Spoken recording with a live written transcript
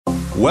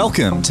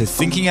Welcome to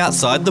Thinking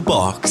Outside the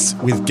Box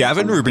with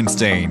Gavin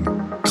Rubinstein.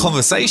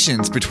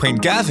 Conversations between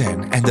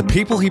Gavin and the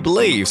people he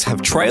believes have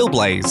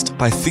trailblazed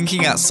by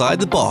thinking outside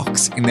the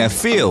box in their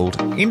field,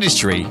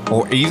 industry,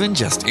 or even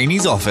just in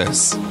his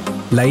office.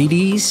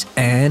 Ladies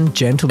and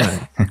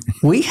gentlemen,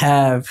 we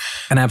have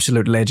an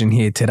absolute legend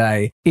here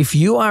today. If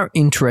you are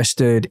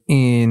interested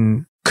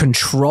in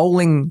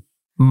controlling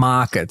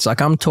markets,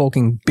 like I'm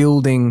talking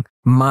building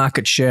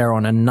market share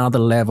on another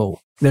level,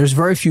 there's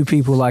very few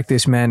people like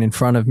this man in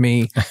front of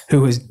me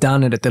who has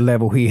done it at the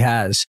level he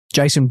has.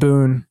 Jason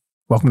Boon,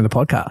 welcome to the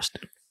podcast.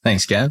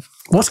 Thanks, Gav.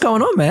 What's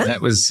going on, man?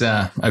 That was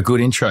a good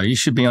intro. You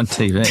should be on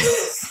TV.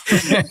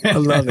 I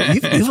love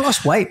it. You've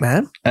lost weight,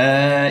 man.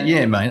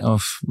 Yeah, mate.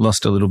 I've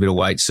lost a little bit of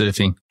weight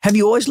surfing. Have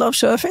you always loved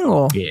surfing?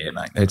 Or? Yeah,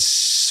 mate. It's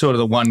sort of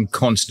the one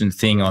constant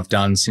thing I've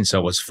done since I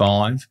was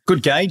 5.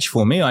 Good gauge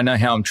for me. I know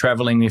how I'm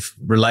traveling if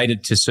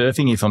related to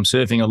surfing. If I'm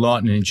surfing a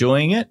lot and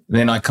enjoying it,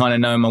 then I kind of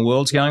know my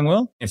world's going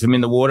well. If I'm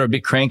in the water a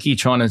bit cranky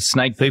trying to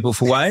snake people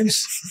for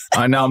waves,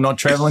 I know I'm not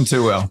traveling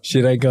too well.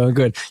 Shit ain't going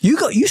good. You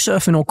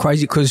surfing all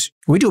crazy because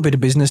we do a bit of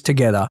business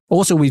together.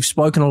 Also, we've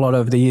spoken a lot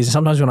over the years. And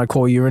sometimes when I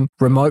call you, you're in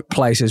remote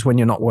places when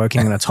you're not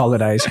working and it's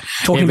holidays.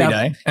 Talking Every about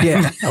day.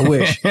 Yeah, I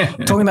wish.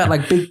 Talking about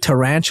like big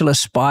tarantula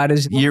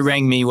spiders. You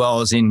rang me while I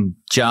was in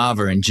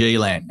Java and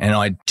G-Land and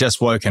I'd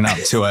just woken up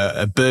to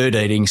a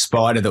bird-eating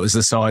spider that was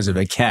the size of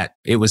a cat.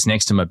 It was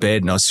next to my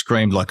bed and I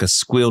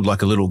squealed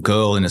like a little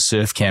girl in a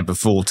surf camp of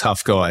full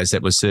tough guys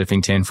that was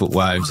surfing 10-foot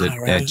waves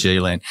at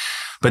G-Land.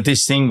 But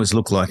this thing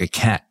looked like a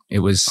cat. It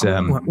was...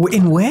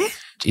 in where?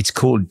 It's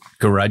called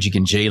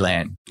Garajigan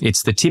G-Land.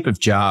 It's the tip of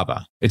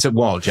Java. It's a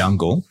wild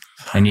jungle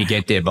and you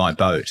get there by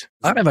boat.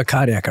 I'd have a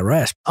cardiac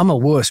arrest. I'm a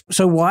wuss.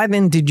 So why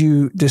then did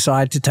you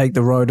decide to take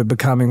the road of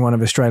becoming one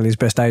of Australia's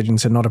best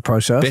agents and not a pro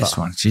surfer? Best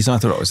one. Jeez, I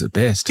thought I was the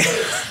best.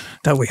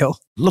 Don't we all?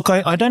 Look,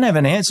 I don't have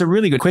an answer.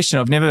 Really good question.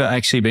 I've never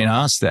actually been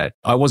asked that.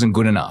 I wasn't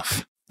good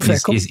enough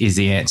is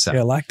the answer.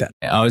 Yeah, I like that.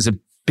 I was a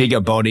bigger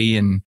body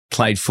and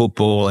played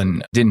football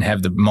and didn't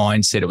have the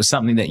mindset. It was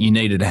something that you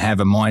needed to have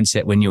a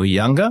mindset when you were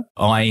younger.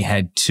 I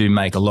had to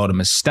make a lot of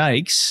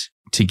mistakes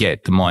to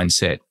get the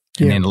mindset.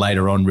 And then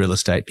later on, real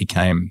estate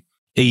became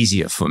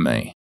easier for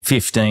me.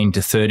 15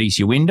 to 30 is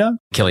your window.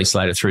 Kelly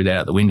Slater threw that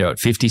out the window at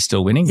 50,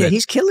 still winning. Yeah,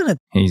 he's killing it.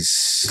 He's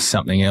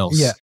something else.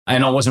 Yeah.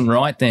 And I wasn't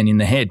right then in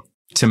the head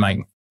to make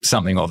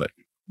something of it.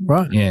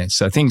 Right. Yeah.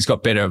 So things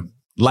got better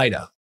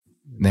later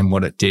than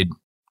what it did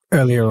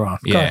earlier on.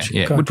 Yeah, Gotcha.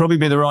 yeah. Would probably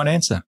be the right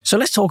answer. So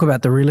let's talk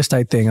about the real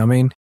estate thing. I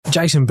mean,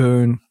 Jason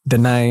Boon, the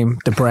name,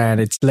 the brand,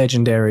 it's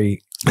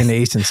legendary in the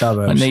eastern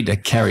suburbs. I need to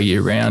carry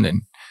you around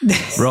and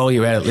roll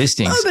you out at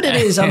listings. No, but it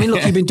is. I mean,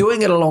 look, you've been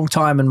doing it a long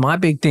time. And my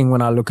big thing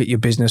when I look at your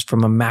business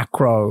from a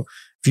macro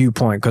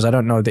viewpoint, because I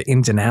don't know the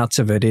ins and outs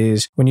of it,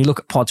 is when you look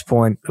at Potts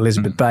Point,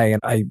 Elizabeth Bay,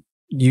 and I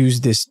use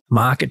this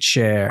market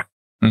share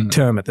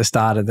term at the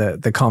start of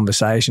the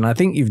conversation. I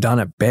think you've done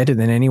it better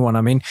than anyone.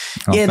 I mean,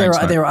 there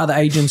are other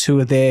agents who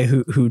are there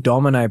who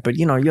dominate, but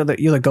you know, you're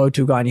the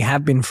go-to guy and you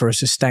have been for a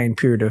sustained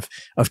period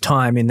of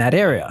time in that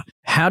area.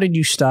 How did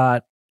you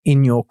start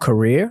in your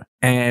career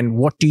and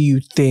what do you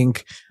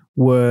think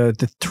were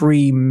the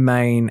 3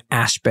 main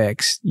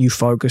aspects you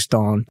focused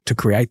on to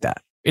create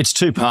that? It's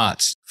 2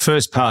 parts.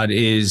 First part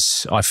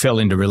is I fell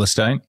into real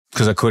estate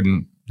because I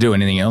couldn't do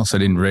anything else. I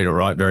didn't read or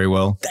write very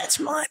well. That's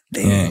my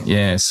thing.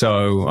 Yeah.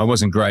 So I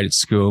wasn't great at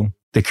school.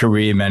 The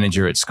career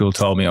manager at school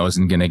told me I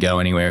wasn't going to go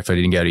anywhere if I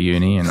didn't go to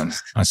uni. And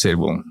I said,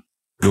 well,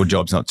 your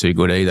job's not too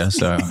good either,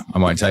 so I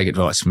won't take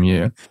advice from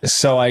you.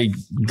 So I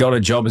got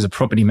a job as a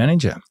property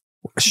manager.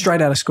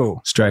 Straight out of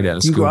school? Straight out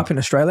of school. You grew up in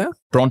Australia?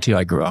 Bronte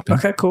I grew up in.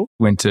 Okay, cool.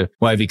 Went to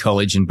Wavy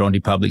College and Bronte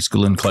Public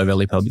School and Clow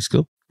Valley Public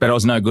School. But I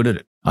was no good at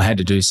it. I had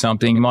to do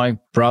something. My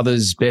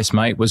brother's best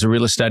mate was a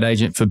real estate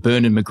agent for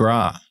Boon and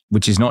McGrath,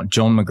 which is not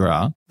John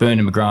McGrath. Boon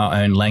and McGrath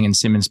owned Lang and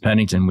Simmons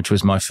Paddington, which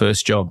was my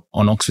first job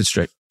on Oxford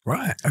Street.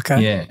 Right.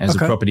 Okay. Yeah, as a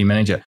property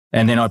manager.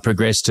 And then I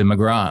progressed to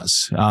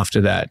McGrath's after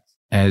that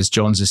as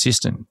John's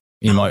assistant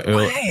in my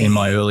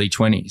early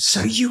 20s.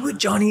 So you were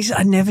Johnny's.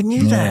 I never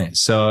knew that.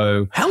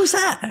 So how was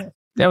that?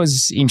 That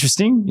was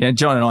interesting. Yeah,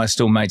 John and I are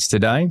still mates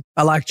today.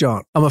 I like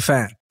John. I'm a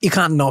fan. You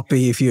can't not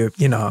be if you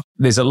know.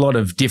 There's a lot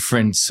of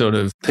different sort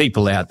of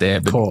people out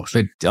there, but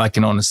I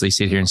can honestly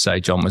sit here and say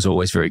John was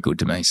always very good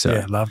to me. So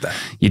yeah, love that.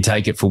 You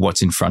take it for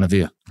what's in front of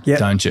you,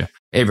 don't you?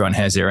 Everyone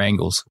has their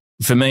angles.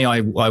 For me, I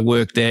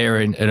worked there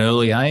at an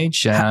early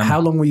age. How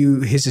long were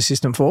you his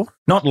assistant for?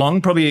 Not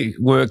long. Probably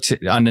worked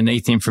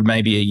underneath him for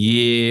maybe a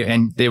year.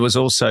 And there was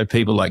also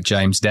people like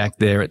James Dack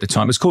there at the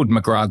time. It was called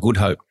McGrath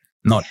Goodhope,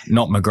 not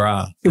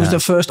McGrath. It was the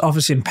first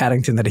office in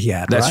Paddington that he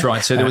had, That's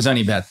right. So there was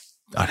only about,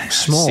 I don't know,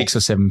 6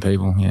 or 7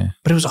 people, yeah.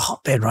 But it was a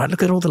hotbed, right?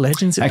 Look at all the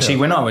legends. Actually,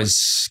 when I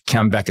was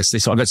come back as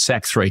this, I got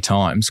sacked 3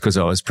 times because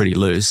I was pretty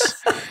loose.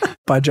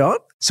 By John?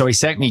 So he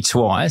sacked me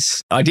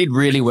twice. I did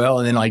really well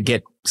and then I'd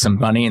get some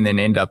money and then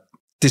end up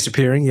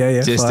disappearing.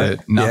 Just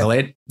a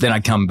knucklehead. Then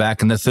I come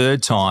back and the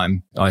third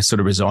time I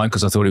sort of resigned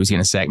because I thought he was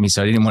going to sack me.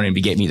 So I didn't want him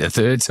to get me the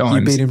third time.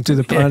 You beat him to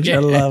the punch. I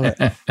love it.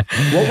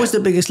 What was the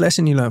biggest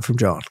lesson you learned from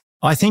John?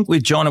 I think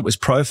with John, it was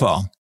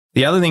profile.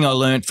 The other thing I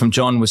learned from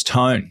John was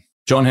tone.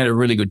 John had a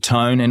really good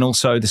tone, and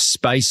also the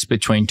space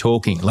between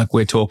talking, like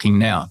we're talking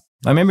now.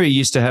 I remember he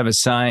used to have a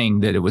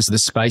saying that it was the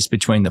space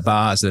between the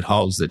bars that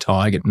holds the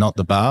tiger, not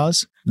the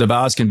bars. The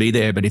bars can be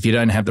there, but if you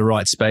don't have the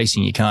right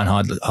spacing, you can't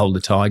hold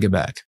the tiger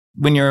back.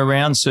 When you're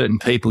around certain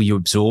people, you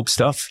absorb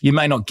stuff. You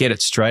may not get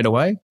it straight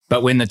away,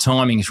 but when the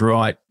timing's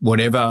right,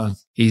 whatever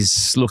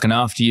is looking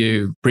after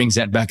you brings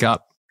that back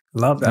up.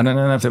 Love that. I don't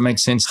know if that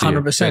makes sense to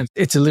 100%. you.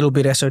 It's a little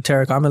bit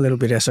esoteric. I'm a little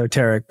bit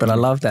esoteric, but I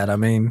love that. I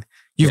mean,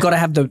 you've got to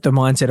have the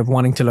mindset of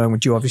wanting to learn,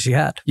 which you obviously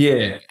had.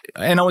 Yeah.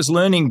 And I was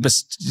learning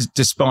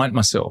despite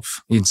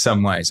myself in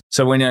some ways.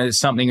 So when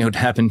something would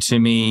happen to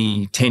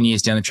me 10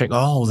 years down the track,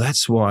 oh,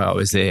 that's why I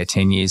was there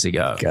 10 years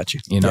ago. Gotcha.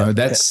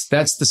 That's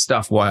the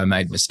stuff why I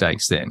made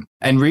mistakes then.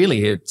 And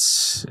really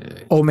it's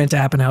all meant to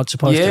happen how it's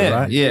supposed to,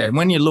 right? Yeah.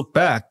 When you look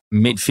back,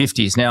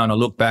 mid-50s now, and I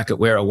look back at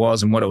where I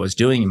was and what I was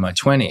doing in my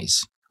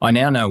 20s, I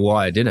now know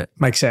why I did it.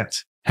 Makes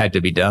sense. Had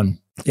to be done.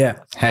 Yeah.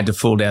 Had to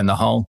fall down the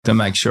hole to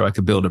make sure I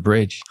could build a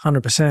bridge.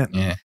 100%.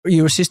 Yeah.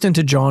 You were assistant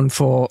to John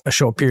for a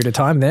short period of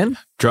time then?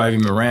 Drove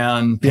him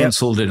around,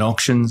 penciled at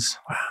auctions.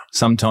 Wow.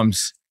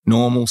 Sometimes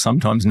normal,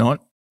 sometimes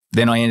not.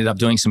 Then I ended up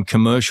doing some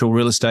commercial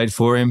real estate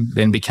for him,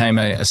 then became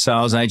a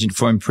sales agent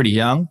for him pretty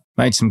young.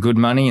 Made some good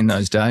money in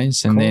those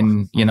days. And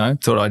then,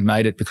 thought I'd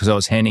made it because I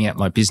was handing out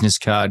my business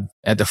card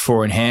at the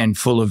 4 in hand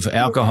full of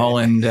alcohol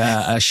and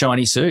a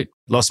shiny suit.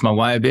 Lost my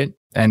way a bit.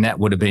 And that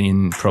would have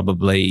been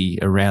probably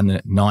around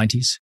the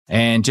 90s,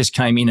 and just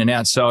came in and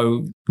out.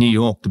 So New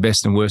York, the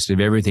best and worst of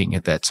everything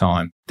at that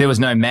time. There was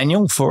no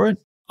manual for it.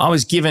 I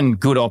was given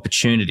good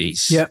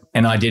opportunities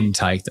and I didn't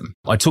take them.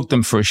 I took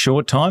them for a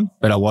short time,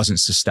 but I wasn't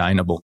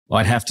sustainable.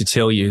 I'd have to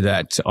tell you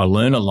that I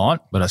learn a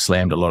lot, but I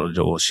slammed a lot of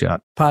doors shut.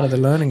 Part of the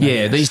learning.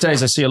 Yeah. These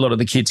days I see a lot of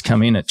the kids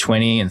come in at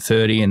 20 and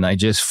 30 and they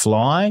just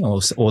fly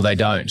or they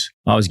don't.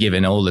 I was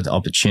given all the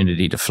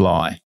opportunity to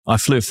fly. I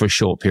flew for a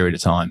short period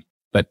of time,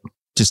 but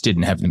just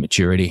didn't have the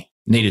maturity.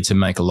 Needed to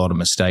make a lot of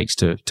mistakes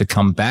to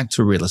come back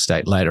to real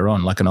estate later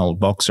on, like an old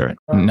boxer,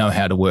 and know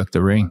how to work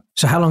the ring.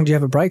 So how long do you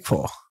have a break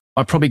for?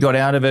 I probably got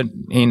out of it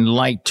in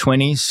late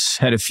 20s,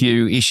 had a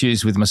few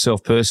issues with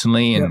myself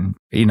personally and,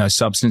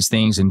 substance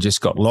things, and just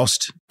got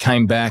lost.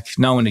 Came back.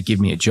 No one to give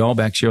me a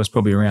job. Actually, I was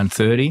probably around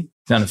 30.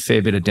 Done a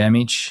fair bit of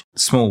damage.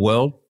 Small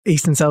world.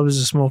 Eastern Suburbs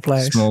is a small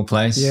place. Small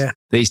place. Yeah.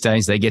 These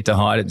days they get to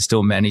hide it and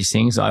still manage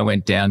things. I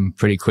went down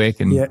pretty quick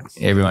and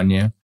everyone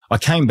knew. I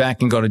came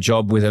back and got a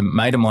job with a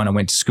mate of mine I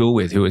went to school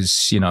with who was,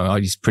 he's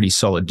a pretty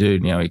solid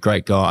dude, a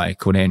great guy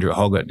called Andrew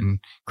Hoggett and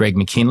Greg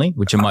McKinley,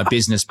 which are my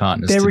business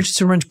partners. They're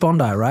Richardson Ranch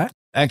Bondi, right?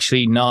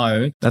 Actually,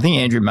 no. I think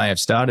Andrew may have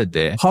started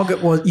there.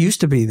 Hoggett used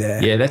to be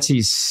there. Yeah, that's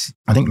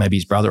I think maybe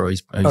his brother or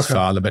his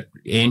father, but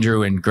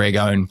Andrew and Greg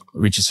own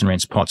Richardson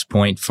Ranch Potts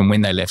Point from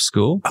when they left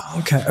school. Oh,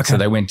 okay. So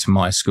they went to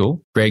my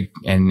school. Greg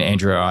and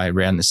Andrew are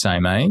around the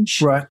same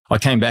age. Right. I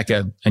came back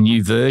a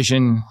new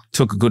version,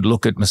 took a good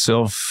look at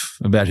myself,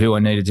 about who I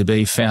needed to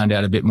be, found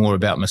out a bit more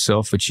about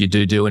myself, which you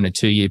do in a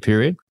 2-year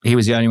period. He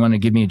was the only one to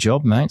give me a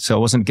job, mate. So I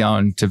wasn't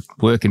going to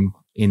work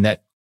in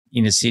that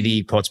inner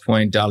city, Potts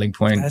Point, Darling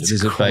Point,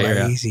 Elizabeth Bay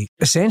area. Crazy.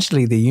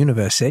 Essentially, the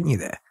universe sent you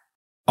there.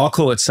 I'll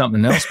call it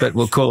something else, but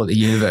we'll call it the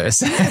universe.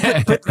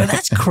 but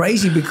that's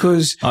crazy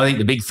because I think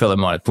the big fella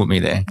might have put me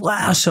there.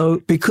 Wow. So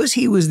because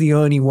he was the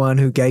only one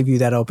who gave you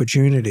that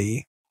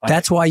opportunity,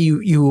 that's why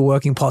you were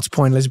working Potts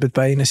Point, Elizabeth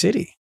Bay, inner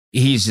city.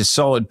 He's a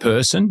solid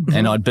person,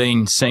 and I'd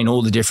seen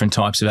all the different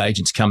types of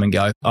agents come and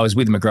go. I was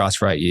with McGrath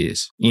for 8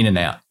 years, in and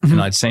out, and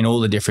I'd seen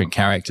all the different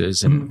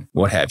characters and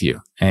what have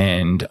you.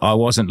 And I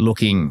wasn't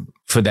looking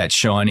for that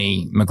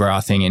shiny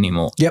McGrath thing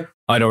anymore. Yep.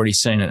 I'd already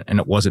seen it, and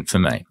it wasn't for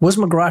me. Was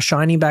McGrath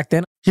shiny back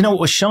then? It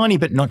was shiny,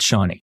 but not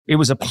shiny. It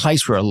was a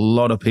place where a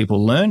lot of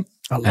people learned.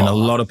 And a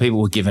lot of people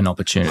were given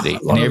opportunity.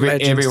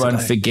 And everyone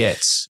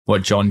forgets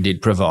what John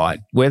did provide.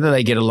 Whether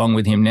they get along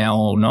with him now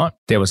or not,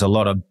 there was a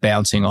lot of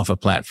bouncing off a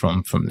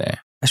platform from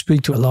there. I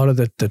speak to a lot of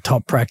the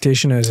top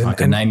practitioners. I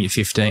can name you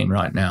 15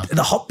 right now.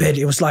 The hotbed,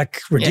 it was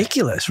like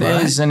ridiculous, right?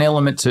 There's an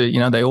element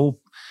to, they all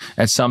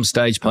at some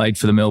stage played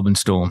for the Melbourne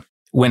Storm.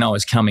 When I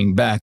was coming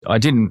back, I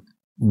didn't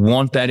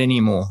want that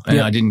anymore. And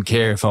I didn't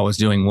care if I was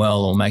doing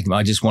well or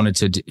I just wanted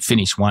to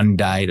finish one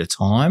day at a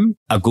time,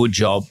 a good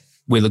job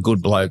with a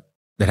good bloke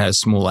that has a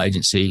small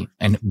agency,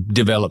 and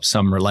develop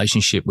some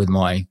relationship with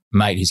my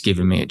mate who's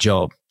given me a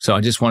job. So I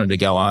just wanted to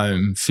go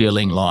home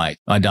feeling like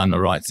I'd done the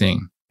right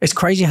thing. It's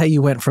crazy how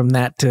you went from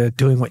that to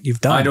doing what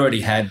you've done. I'd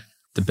already had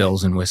the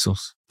bells and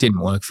whistles.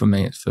 Didn't work for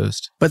me at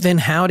first. But then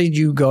how did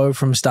you go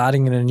from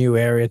starting in a new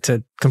area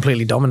to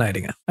completely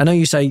dominating it? I know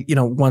you say,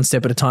 one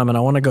step at a time, and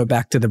I want to go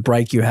back to the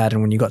break you had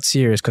and when you got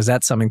serious, because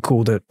that's something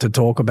cool to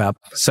talk about.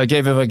 So,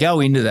 Gav, if I go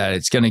into that,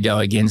 it's going to go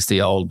against the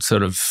old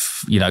sort of,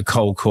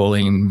 cold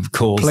calling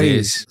calls.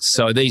 Please.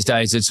 So these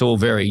days it's all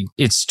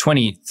it's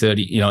 20,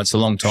 30, it's a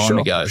long time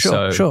ago.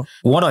 Sure.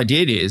 What I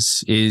did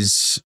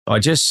is I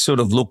just sort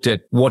of looked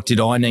at what did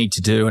I need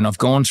to do, and I've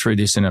gone through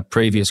this in a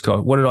previous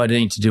call. What did I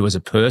need to do as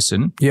a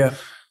person? Yeah.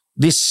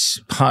 This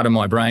part of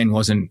my brain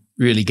wasn't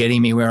really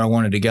getting me where I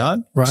wanted to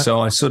go. Right. So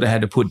I sort of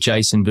had to put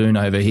Jason Boon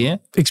over here.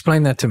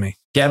 Explain that to me.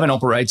 Gavin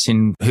operates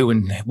in who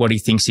and what he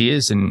thinks he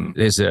is, and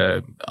there's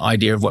a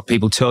idea of what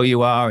people tell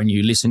you are and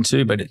you listen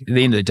to. But at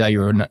the end of the day,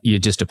 you're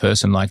just a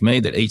person like me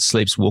that eats,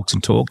 sleeps, walks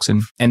and talks.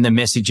 And the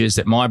messages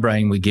that my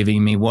brain were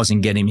giving me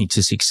wasn't getting me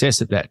to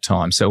success at that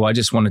time. So I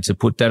just wanted to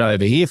put that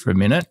over here for a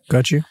minute.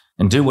 Got you.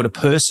 And do what a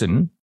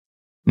person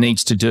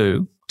needs to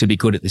do to be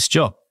good at this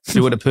job.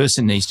 Do what a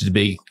person needs to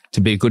be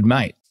a good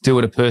mate. Do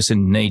what a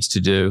person needs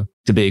to do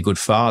to be a good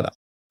father.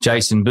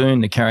 Jason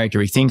Boon, the character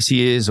he thinks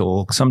he is,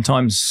 or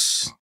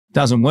sometimes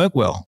doesn't work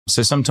well.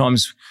 So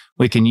sometimes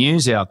we can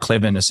use our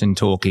cleverness in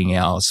talking,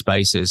 our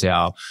spaces,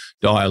 our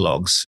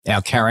dialogues,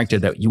 our character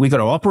that we got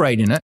to operate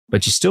in it,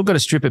 but you still got to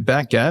strip it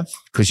back, Gav,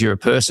 because you're a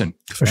person.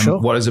 For sure.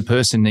 What does a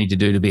person need to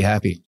do to be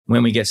happy?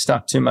 When we get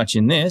stuck too much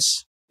in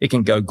this, it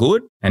can go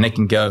good and it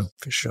can go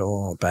for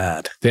sure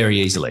bad very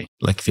easily.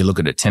 Like if you look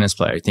at a tennis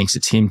player, he thinks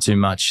it's him too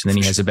much, then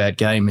he has a bad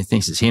game, he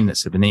thinks it's him.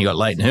 But then you got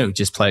Leighton who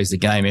just plays the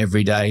game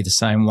every day the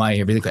same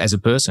way, everything as a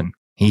person.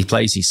 He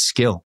plays his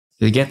skill.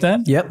 Did you get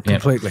that? Yep,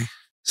 completely.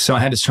 So I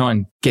had to try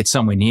and get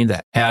somewhere near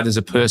that. How does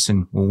a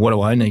person, well, what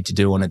do I need to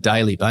do on a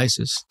daily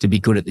basis to be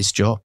good at this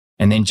job?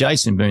 And then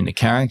Jason Boone, the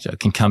character,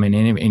 can come in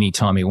any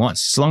time he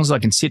wants. As long as I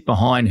can sit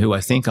behind who I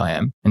think I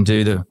am and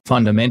do the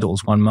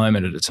fundamentals one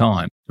moment at a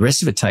time, the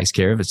rest of it takes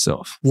care of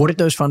itself. What did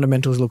those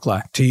fundamentals look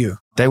like to you?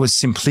 They were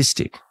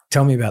simplistic.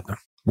 Tell me about them.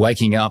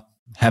 Waking up,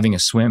 having a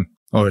swim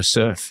or a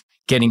surf,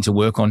 getting to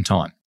work on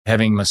time,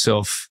 having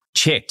myself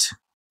checked.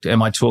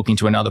 Am I talking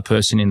to another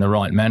person in the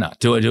right manner?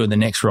 Do I do the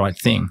next right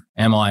thing?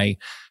 Am I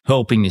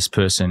helping this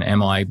person?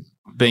 Am I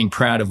being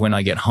proud of when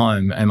I get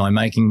home? Am I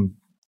making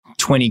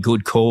 20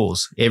 good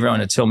calls?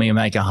 Everyone would tell me to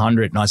make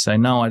 100. And I say,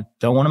 no, I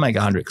don't want to make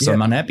 100 because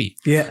I'm unhappy.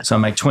 Yeah. So I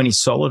make 20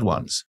 solid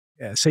ones.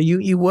 Yeah. So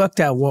you worked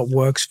out what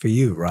works for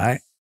you,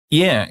 right?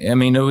 Yeah. I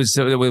mean,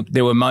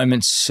 there were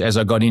moments as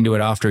I got into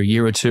it after a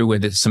year or two where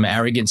some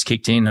arrogance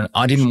kicked in and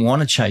I didn't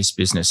want to chase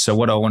business. So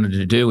what I wanted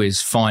to do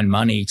is find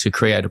money to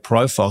create a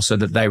profile so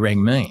that they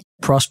rang me.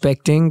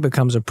 Prospecting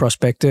becomes a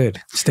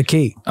prospected. It's the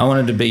key. I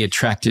wanted to be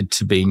attracted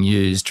to being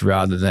used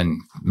rather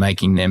than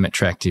making them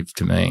attractive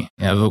to me,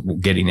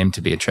 getting them to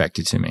be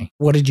attracted to me.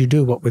 What did you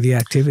do? What were the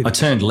activities? I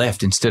turned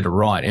left instead of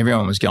right.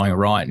 Everyone was going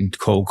right and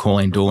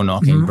calling, door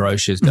knocking,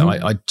 brochures.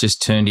 I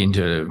just turned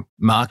into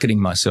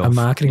marketing myself. A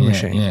marketing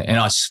machine. Yeah. And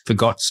I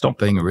stopped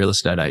being a real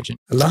estate agent.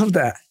 I love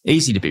that.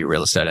 Easy to be a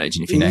real estate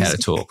agent if you know how to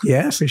talk.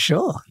 Yeah, for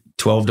sure.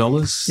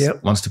 $12.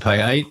 Yep. Wants to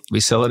pay $8. We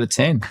sell it at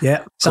 10.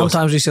 Yeah.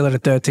 Sometimes we sell it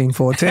at 13,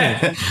 14.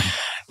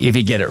 If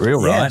you get it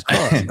real right.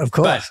 Of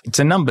course. But it's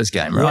a numbers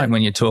game, right?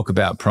 When you talk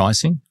about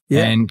pricing.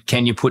 Yeah. And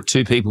can you put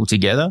two people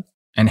together?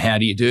 And how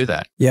do you do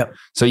that? Yep.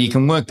 So you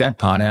can work that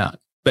part out.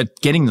 But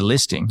getting the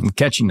listing and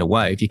catching the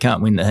wave, you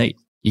can't win the heat.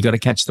 You got to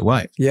catch the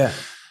wave. Yeah.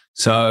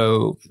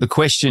 So the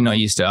question I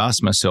used to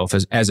ask myself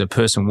as a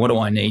person, what do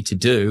I need to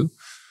do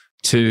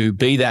to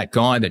be that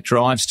guy that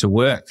drives to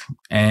work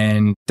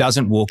and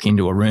doesn't walk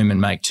into a room and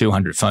make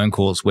 200 phone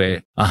calls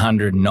where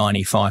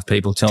 195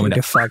 people tell me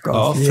to fuck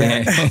off.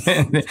 Yeah.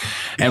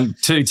 And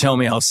 2 tell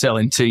me I'll sell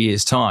in 2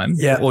 years' time.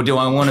 Yeah. Or do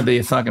I want to be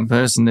a fucking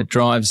person that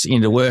drives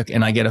into work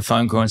and I get a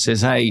phone call and says,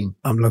 hey,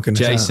 I'm looking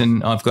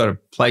Jason, I've got a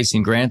place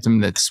in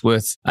Grantham that's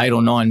worth $8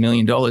 or $9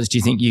 million. Do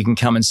you think you can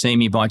come and see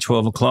me by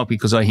 12 o'clock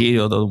because I hear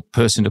you're the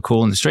person to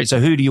call in the street?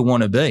 So who do you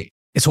want to be?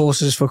 It's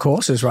horses for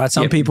courses, right?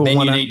 Some people want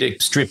want to... Then you need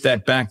to strip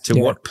that back to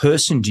what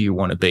person do you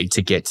want to be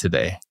to get to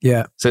there?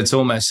 Yeah. So it's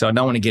almost, I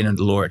don't want to get into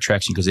the law of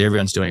attraction because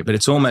everyone's doing it, but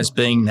it's almost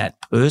being that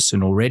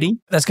person already.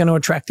 That's going to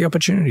attract the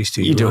opportunities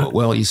to you. You do it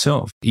well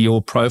yourself.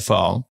 Your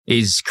profile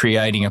is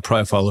creating a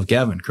profile of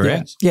Gavin,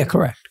 correct? Yeah,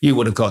 correct. You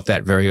would have got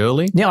that very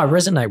early. Yeah, I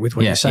resonate with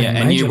what you're saying.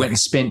 Yeah, and you went and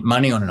spent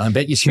money on it. I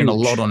bet you spent a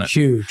lot on it.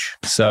 Huge.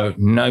 So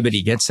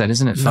nobody gets that,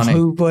 isn't it funny?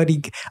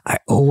 Nobody. I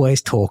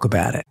always talk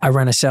about it. I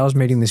ran a sales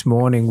meeting this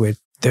morning with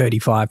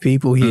 35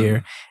 people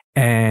here.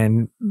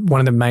 And one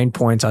of the main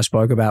points I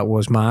spoke about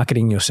was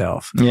marketing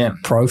yourself,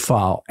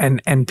 profile.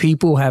 And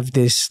people have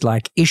this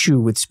like issue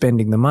with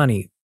spending the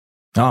money.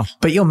 Oh,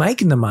 but you're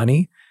making the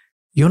money.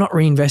 You're not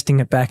reinvesting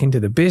it back into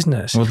the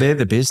business. Well, they're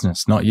the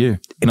business, not you.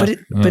 But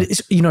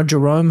it's,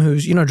 Jerome,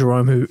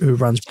 who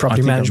runs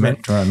property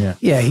management. Jerome,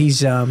 yeah,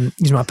 he's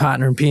my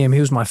partner in PM.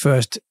 He was my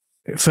first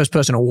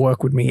person to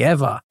work with me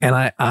ever. And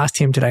I asked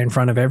him today in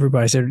front of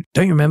everybody, I said,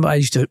 don't you remember I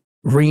used to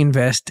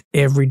reinvest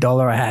every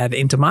dollar I had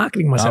into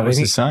marketing myself? I was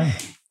the same.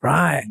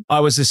 Right. I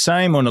was the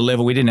same on a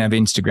level. We didn't have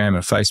Instagram or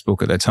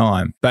Facebook at the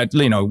time, but,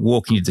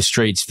 walking to the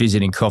streets,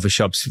 visiting coffee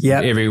shops,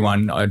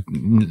 everyone,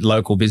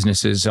 local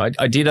businesses. I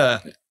did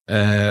a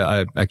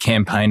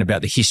campaign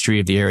about the history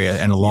of the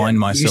area and align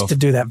myself. You used to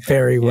do that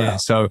very well. Yeah,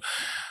 so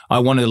I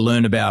wanted to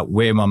learn about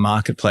where my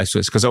marketplace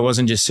was because I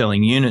wasn't just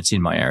selling units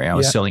in my area. I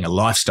was selling a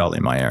lifestyle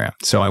in my area.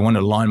 So I wanted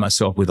to align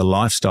myself with a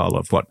lifestyle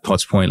of what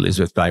Potts Point,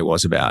 Elizabeth Bay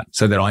was about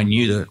so that I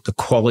knew the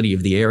quality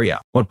of the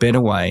area. What better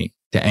way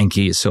to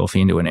anchor yourself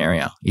into an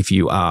area if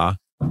you are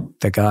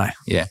the guy?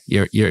 Yeah.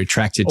 You're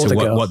attracted to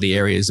what the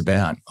area is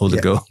about or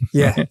the girl.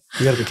 Yeah.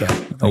 You got to be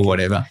careful. Or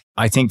whatever.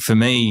 I think for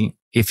me,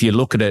 if you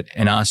look at it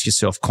and ask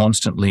yourself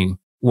constantly,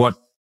 what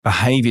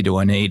behavior do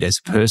I need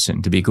as a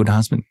person to be a good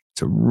husband,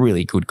 It's a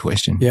really good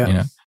question, Yeah. you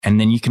know, and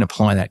then you can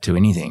apply that to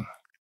anything.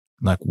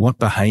 Like, what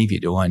behavior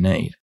do I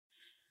need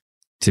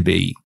to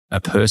be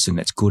a person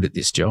that's good at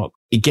this job?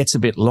 It gets a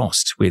bit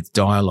lost with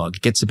dialogue.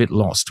 It gets a bit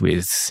lost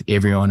with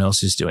everyone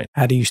else is doing.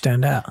 How do you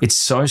stand out? It's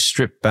so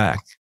stripped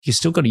back. You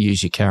still got to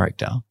use your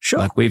character. Sure.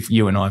 Like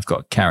you and I have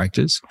got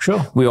characters.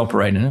 Sure. We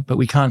operate in it, but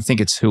we can't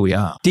think it's who we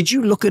are. Did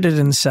you look at it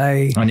and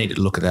say... I needed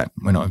to look at that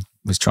when I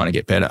was trying to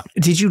get better.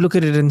 Did you look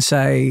at it and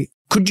say,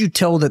 could you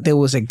tell that there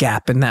was a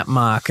gap in that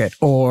market?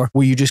 Or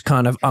were you just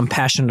kind of, I'm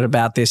passionate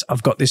about this,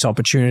 I've got this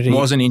opportunity?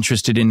 Wasn't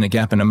interested in the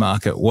gap in the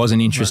market,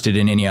 wasn't interested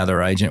in any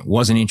other agent,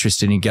 wasn't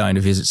interested in going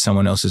to visit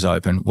someone else's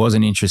open,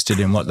 wasn't interested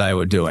in what they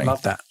were doing.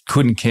 Love that.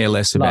 Couldn't care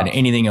less about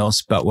anything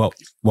else but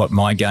what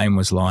my game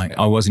was like.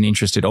 I wasn't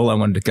interested. All I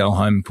wanted to go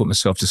home and put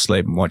myself to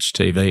sleep and watch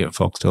TV or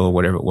Foxtel or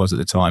whatever it was at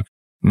the time,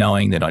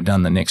 knowing that I'd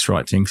done the next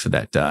right thing for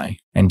that day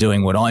and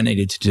doing what I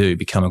needed to do,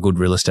 become a good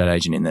real estate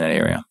agent in that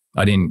area.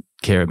 I didn't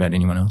care about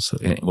anyone else,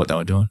 what they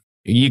were doing.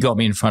 You got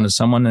me in front of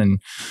someone and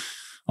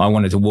I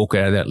wanted to walk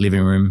out of that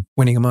living room.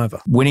 Winning them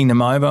over. Winning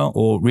them over,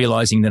 or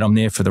realizing that I'm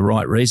there for the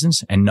right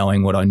reasons and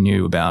knowing what I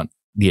knew about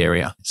the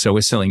area. So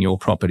we're selling your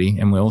property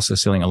and we're also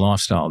selling a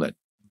lifestyle that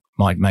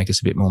might make us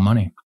a bit more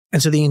money.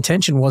 And so the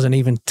intention wasn't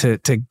even to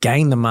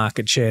gain the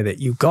market share that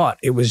you got.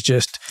 It was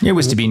just... It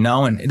was to be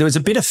known. There was a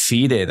bit of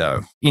fear there,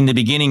 though. In the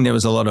beginning, there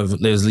was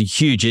a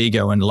huge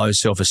ego and low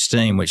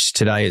self-esteem, which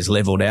today has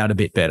leveled out a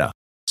bit better.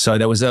 So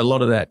there was a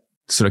lot of that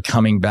sort of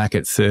coming back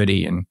at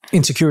 30 and...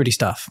 Insecurity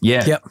stuff.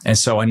 Yeah. Yep. And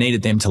so I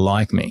needed them to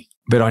like me.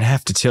 But I'd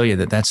have to tell you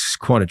that that's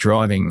quite a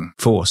driving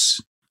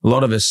force. A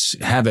lot of us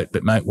have it,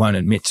 but won't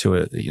admit to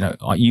it. You know,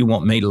 you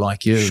want me to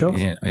like you. Sure.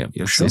 Yeah.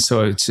 Sure.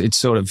 So it's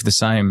sort of the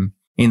same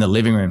in the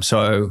living room.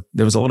 So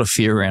there was a lot of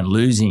fear around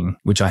losing,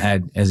 which I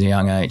had as a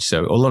young age.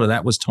 So a lot of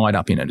that was tied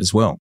up in it as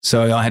well.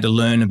 So I had to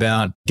learn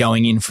about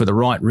going in for the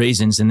right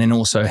reasons and then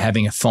also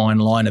having a fine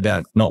line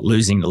about not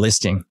losing the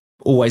listing.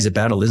 Always a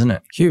battle, isn't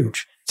it?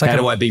 Huge. It's like how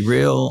do I be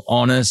real,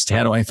 honest?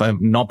 How do I, if I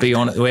not be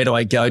honest, where do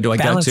I go? Do I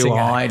go too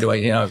high? Do I,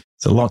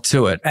 it's a lot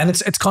to it. And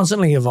it's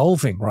constantly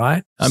evolving,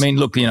 right? I mean,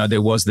 look,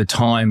 there was the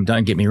time,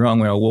 don't get me wrong,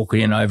 where I walk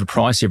in,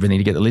 overprice everything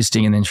to get the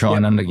listing and then try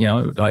and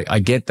I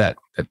get that.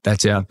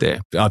 That's out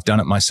there. I've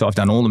done it myself. I've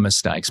done all the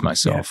mistakes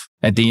myself.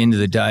 Yeah. At the end of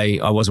the day,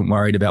 I wasn't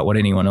worried about what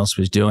anyone else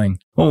was doing.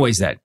 Always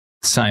that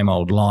same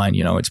old line,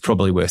 it's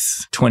probably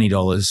worth $20,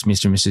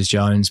 Mr. and Mrs.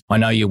 Jones. I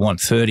know you want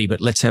 30, but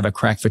let's have a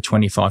crack for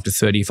 25 to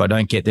 30. If I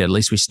don't get there, at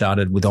least we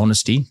started with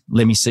honesty.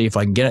 Let me see if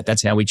I can get it.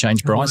 That's how we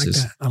change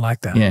prices. I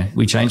like that. Yeah.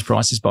 We change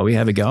prices, but we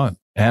have a go.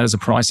 How does a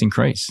price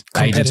increase?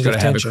 Agents got to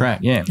have a crack.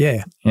 Yeah.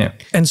 Yeah. Yeah.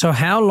 And so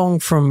how long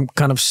from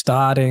kind of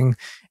starting,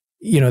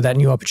 that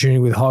new opportunity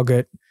with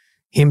Hoggett,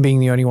 him being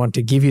the only one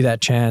to give you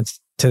that chance,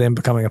 to them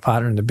becoming a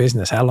partner in the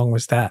business? How long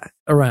was that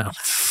around?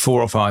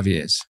 4 or 5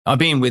 years. I've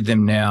been with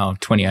them now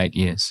 28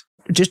 years.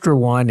 Just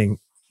rewinding,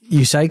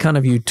 you say kind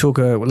of you took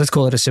let's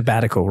call it a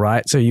sabbatical,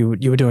 right? So you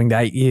were doing the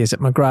 8 years at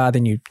McGrath,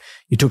 then you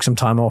took some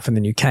time off and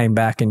then you came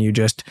back and you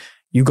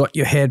got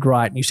your head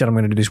right and you said, I'm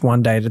going to do this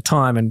one day at a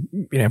time and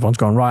everyone's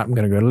gone right, I'm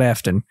going to go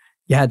left, and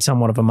you had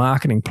somewhat of a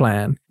marketing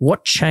plan.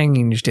 What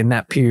changed in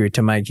that period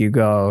to make you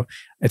go,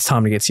 it's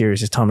time to get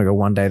serious, it's time to go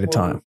one day at a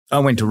time? I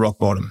went to rock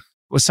bottom.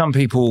 Well, some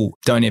people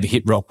don't ever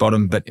hit rock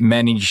bottom, but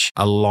manage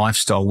a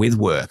lifestyle with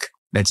work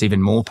that's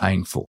even more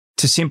painful.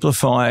 To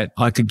simplify it,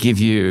 I could give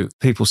you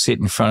people sit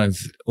in front of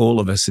all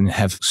of us and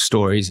have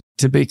stories.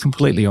 To be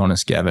completely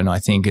honest, Gavin, I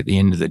think at the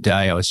end of the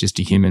day, I was just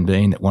a human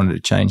being that wanted to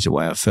change the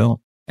way I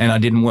felt. And I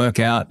didn't work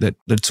out that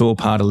it's all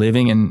part of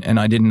living, and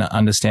I didn't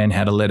understand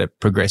how to let it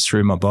progress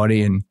through my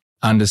body and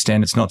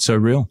understand it's not so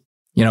real.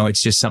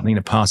 It's just something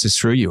that passes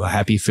through you, a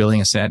happy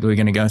feeling, a sad, we're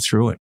going to go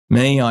through it.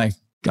 Me, I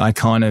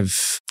kind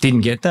of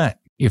didn't get that.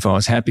 If I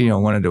was happy, I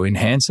wanted to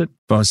enhance it.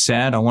 If I was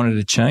sad, I wanted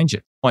to change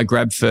it. I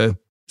grabbed for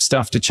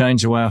stuff to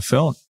change the way I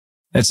felt.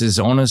 That's as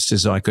honest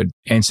as I could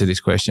answer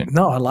this question.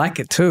 No, I like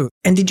it too.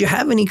 And did you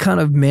have any kind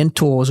of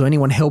mentors or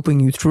anyone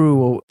helping you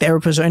through, or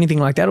therapists or anything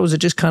like that? Or was it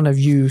just kind of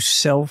you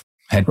self?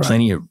 Had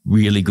plenty of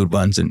really good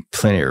ones and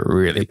plenty of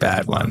really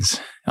bad ones.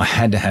 I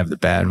had to have the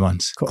bad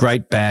ones.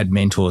 Great bad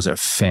mentors are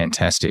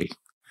fantastic.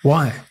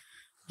 Why?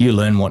 You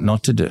learn what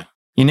not to do.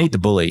 You need the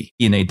bully.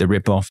 You need the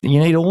rip-off. You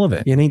need all of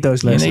it. You need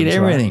those lessons. You need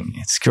everything.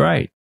 Right? It's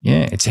great.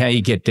 Yeah, it's how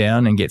you get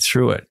down and get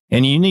through it.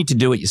 And you need to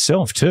do it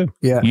yourself too.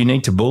 Yeah. You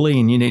need to bully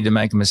and you need to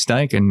make a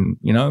mistake and,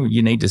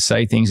 you need to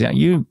say things out.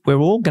 We're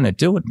all going to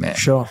do it, man.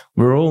 Sure.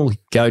 We're all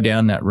go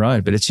down that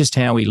road, but it's just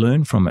how we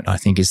learn from it, I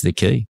think, is the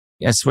key.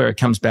 That's where it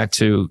comes back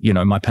to,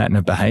 my pattern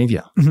of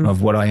behavior,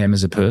 of what I am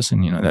as a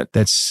person.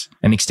 That's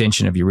an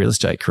extension of your real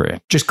estate career.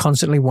 Just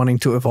constantly wanting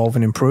to evolve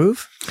and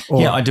improve?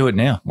 Yeah, I do it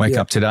now. Wake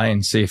up today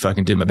and see if I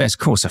can do my best. Of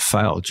course, I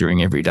fail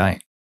during every day,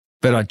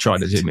 but I try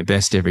to do my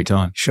best every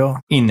time.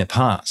 Sure. In the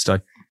past, I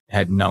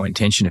had no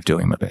intention of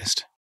doing my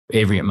best.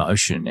 Every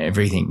emotion,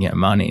 everything,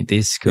 money,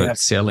 this,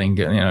 selling,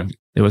 there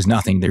was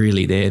nothing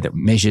really there that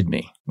measured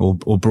me or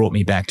brought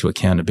me back to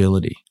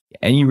accountability.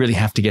 And you really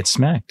have to get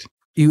smacked.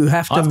 You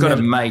have to. I've got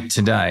a mate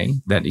today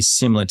that is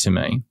similar to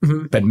me,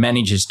 but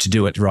manages to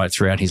do it right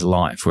throughout his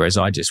life, whereas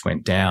I just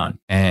went down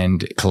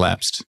and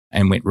collapsed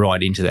and went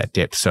right into that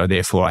depth. So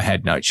therefore I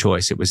had no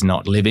choice. It was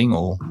not living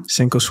or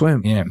sink or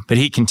swim. Yeah. But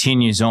he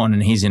continues on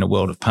and he's in a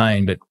world of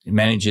pain, but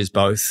manages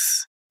both.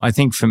 I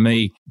think for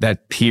me,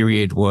 that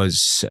period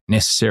was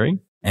necessary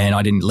and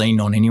I didn't lean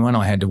on anyone.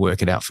 I had to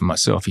work it out for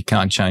myself. You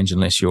can't change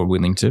unless you're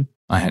willing to.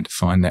 I had to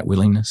find that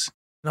willingness.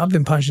 I've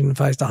been punched in the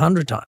face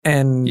 100 times.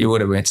 And you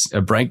would have been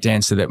a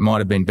breakdancer that might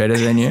have been better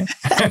than you.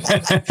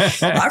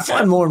 I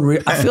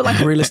feel like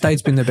real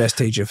estate's been the best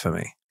teacher for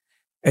me.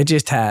 It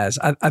just has.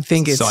 I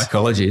think it's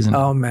psychology, isn't it?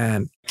 Oh,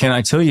 man. Can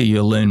I tell you,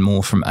 you'll learn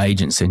more from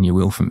agents than you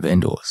will from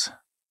vendors.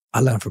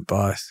 I learn from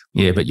both.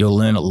 Yeah, but you'll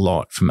learn a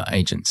lot from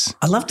agents.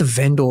 I love the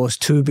vendors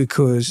too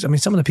because, I mean,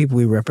 some of the people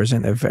we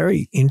represent are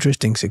very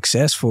interesting,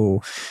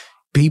 successful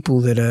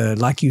people that are,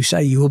 like you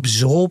say, you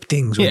absorb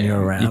things when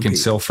you're around. You can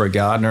sell for a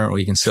gardener or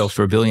you can sell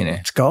for a billionaire.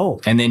 It's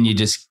gold. And then you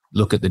just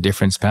look at the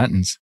difference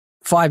patterns.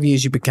 5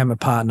 years you became a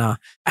partner.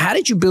 How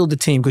did you build the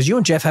team? Because you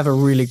and Jeff have a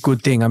really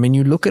good thing. I mean,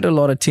 you look at a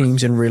lot of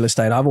teams in real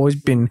estate. I've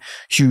always been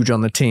huge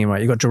on the team,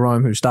 right? You got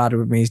Jerome, who started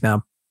with me. He's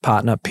now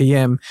partner.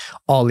 PM,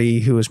 Ollie,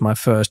 who was my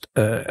first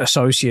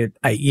associate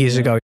 8 years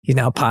ago. He's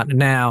now a partner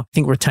now. I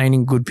think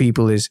retaining good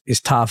people is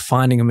tough.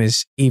 Finding them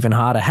is even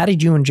harder. How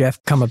did you and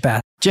Jeff come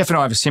about? Jeff and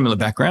I have a similar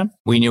background.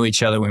 We knew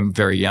each other when we were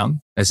very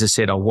young. As I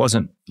said, I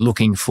wasn't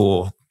looking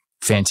for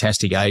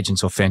fantastic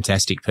agents or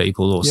fantastic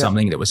people or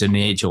something that was an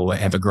edge or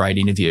have a great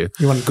interview.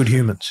 You want good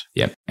humans.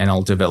 Yep. And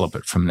I'll develop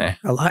it from there.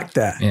 I like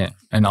that. Yeah.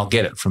 And I'll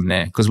get it from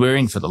there because we're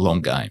in for the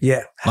long game.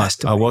 Yeah.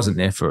 I wasn't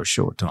there for a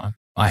short time.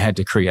 I had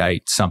to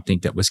create something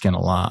that was going to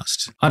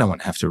last. I don't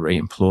want to have to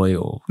re-employ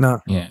or... No.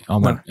 Yeah.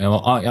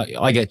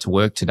 I get to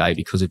work today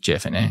because of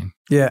Jeff and Anne.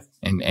 Yeah.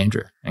 And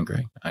Andrew and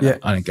Greg. I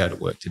don't go to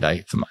work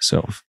today for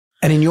myself.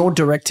 And in your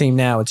direct team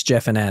now, it's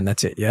Jeff and Anne.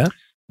 That's it, yeah?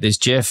 There's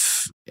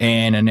Jeff,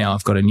 Anne, and now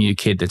I've got a new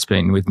kid that's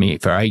been with me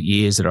for 8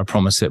 years that I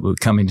promised that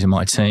would come into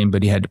my team,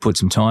 but he had to put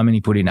some time in.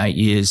 He put in 8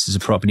 years as a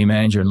property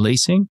manager and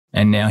leasing,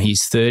 and now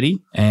he's 30,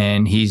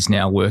 and he's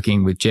now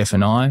working with Jeff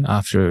and I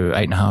after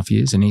 8.5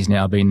 years, and he's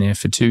now been there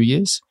for 2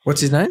 years. What's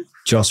his name?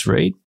 Josh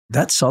Reed.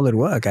 That's solid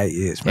work, 8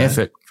 years, man.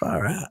 Effort.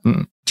 Far out.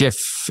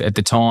 Jeff, at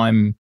the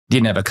time,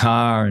 didn't have a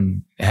car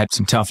and had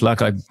some tough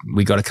luck.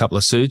 We got a couple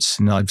of suits,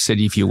 and I said,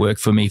 if you work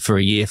for me for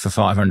a year for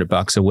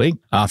 $500 a week,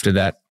 after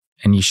that,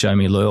 and you show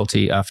me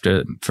loyalty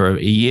for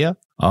a year,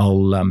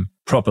 I'll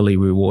properly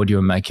reward you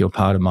and make you a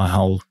part of my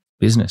whole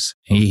business.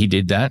 He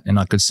did that, and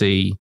I could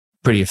see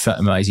pretty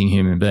amazing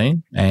human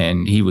being,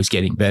 and he was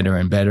getting better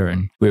and better,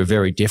 and we were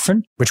very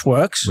different. Which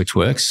works.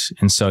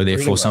 And so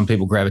therefore really some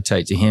people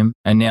gravitate to him.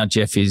 And now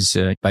Jeff is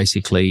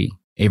basically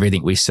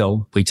everything we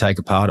sell, we take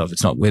a part of.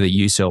 It's not whether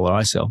you sell or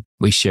I sell.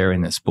 We share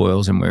in the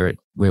spoils, and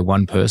we're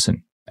one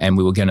person. And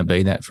we were going to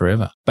be that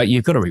forever. But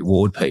you've got to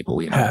reward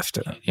people, you know. Have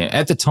to. Yeah.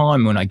 At the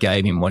time when I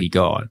gave him what he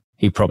got,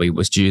 he probably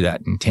was due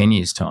that in 10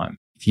 years' time.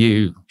 If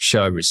you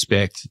show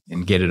respect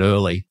and get it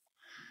early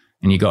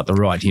and you got the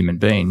right human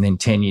being, then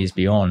 10 years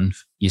beyond,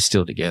 you're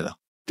still together.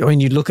 I mean,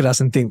 you look at us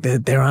and think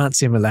that there aren't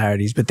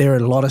similarities, but there are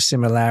a lot of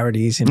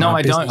similarities in our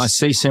business. No, I don't. I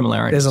see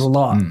similarities. There's a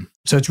lot.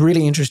 So it's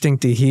really interesting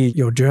to hear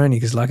your journey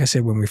because like I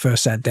said, when we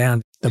first sat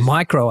down, the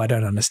micro I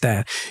don't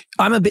understand.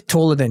 I'm a bit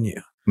taller than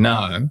you.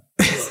 No.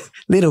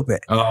 Little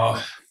bit.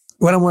 Oh.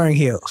 When I'm wearing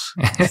heels.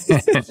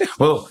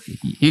 Well,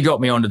 you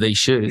got me onto these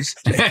shoes.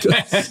 They're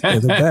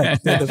the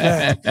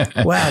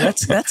best. Wow,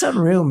 that's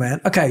unreal,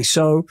 man. Okay,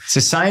 so... It's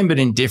the same but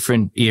in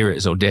different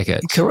eras or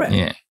decades. Correct.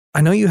 Yeah.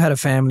 I know you had a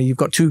family. You've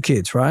got 2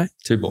 kids, right?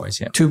 2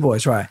 boys, yeah. 2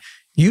 boys, right.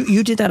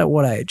 You did that at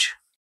what age?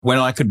 When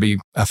I could be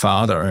a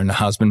father and a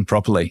husband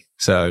properly.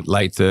 So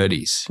late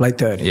 30s. Late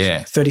 30s.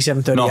 Yeah.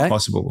 37, 38? Not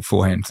possible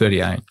beforehand,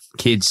 38.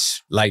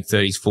 Kids, late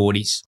 30s,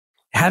 40s.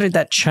 How did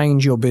that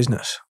change your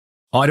business?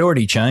 I'd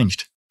already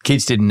changed.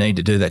 Kids didn't need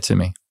to do that to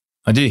me.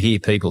 I do hear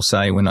people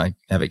say when I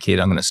have a kid,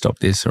 I'm going to stop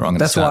this or I'm going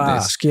to start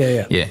this. That's why I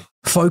ask. Yeah.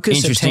 Focus,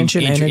 interesting,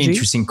 attention, energy.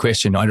 Interesting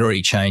question. I'd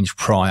already changed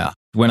prior.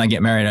 When I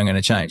get married, I'm going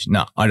to change.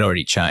 No, I'd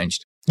already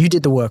changed. You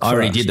did the work first. I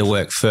already did the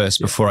work first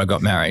before I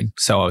got married.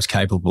 So I was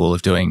capable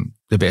of doing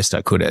the best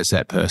I could as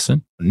that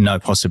person. No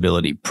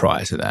possibility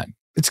prior to that.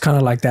 It's kind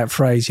of like that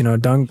phrase, you know,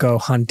 don't go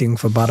hunting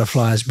for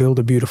butterflies, build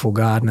a beautiful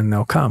garden and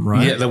they'll come,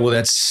 right? Yeah,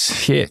 well,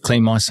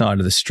 clean my side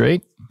of the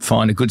street,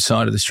 find a good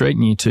side of the street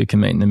and you two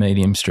can meet in the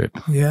medium strip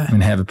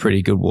and have a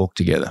pretty good walk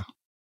together.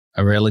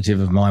 A relative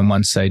of mine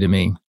once said to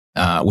me,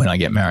 when I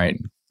get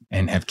married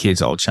and have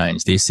kids, I'll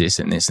change this,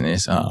 and this and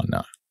this. Oh,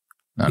 no.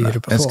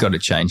 That's got to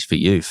change for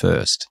you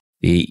first.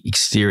 The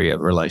exterior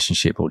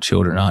relationship or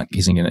children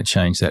isn't going to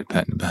change that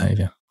pattern of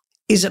behavior.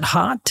 Is it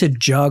hard to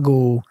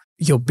juggle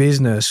your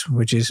business,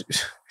 which is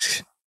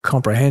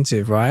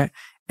comprehensive, right?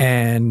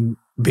 And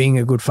being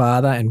a good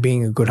father and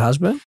being a good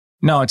husband?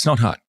 No, it's not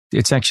hard.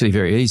 It's actually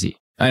very easy.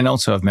 And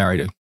also I've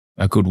married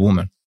a good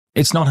woman.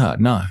 It's not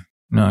hard, no,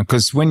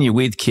 because when you're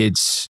with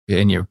kids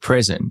and you're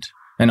present,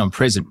 and I'm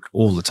present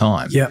all the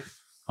time,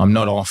 I'm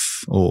not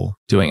off or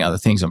doing other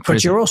things. I'm present.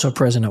 But you're also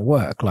present at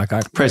work.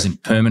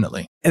 Present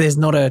permanently. And there's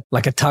not a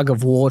tug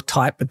of war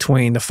type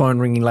between the phone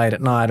ringing late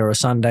at night or a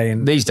Sunday.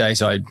 And these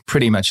days, I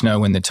pretty much know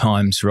when the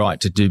time's right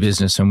to do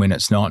business and when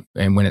it's not,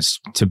 and when it's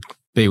to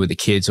be with the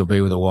kids or be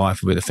with a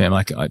wife or with a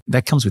family.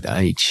 That comes with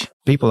age.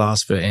 People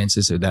ask for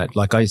answers to that.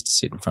 Like, I used to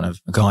sit in front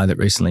of a guy that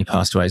recently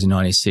passed away. He's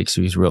 96,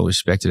 who was well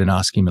respected, and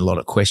ask him a lot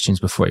of questions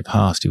before he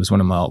passed. He was one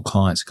of my old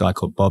clients, a guy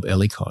called Bob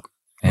Ellicott.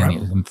 And he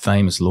was a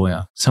famous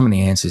lawyer. Some of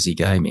the answers he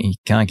gave me, you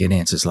can't get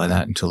answers like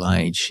that until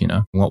age,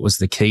 What was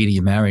the key to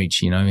your marriage?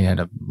 He had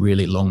a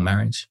really long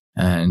marriage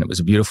and it was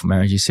a beautiful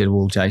marriage. He said,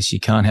 well, Jace,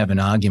 you can't have an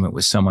argument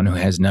with someone who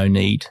has no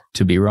need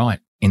to be right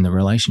in the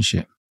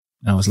relationship.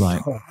 And I was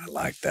like, oh, I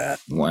like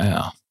that.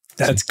 Wow.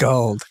 That's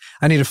gold.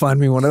 I need to find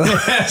me one of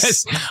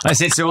those. I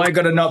said, so I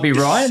got to not be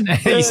right?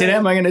 He said, how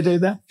am I going to do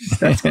that?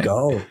 That's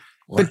gold.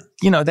 But,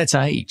 that's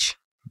age.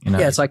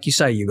 Yeah, it's like you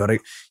say, you got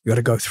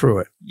to go through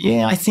it.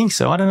 Yeah, I think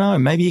so. I don't know.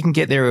 Maybe you can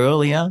get there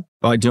earlier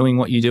by doing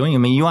what you're doing. I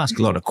mean, you ask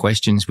a lot of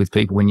questions with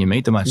people when you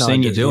meet them. I've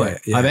seen you do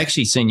it. Yeah. I've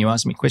actually seen you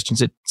ask me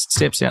questions at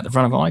steps out the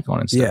front of Icon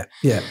and stuff.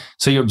 Yeah.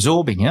 So you're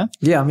absorbing, yeah?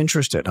 Yeah, I'm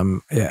interested.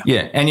 Yeah.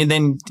 Yeah, and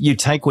then you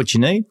take what you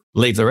need,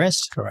 leave the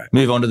rest. Correct.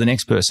 Move on to the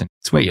next person.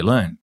 It's where you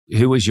learn.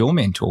 Who was your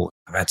mentor?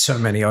 I've had so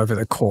many over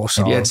the course.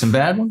 Have you had some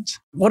bad ones?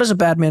 What does a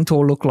bad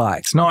mentor look like?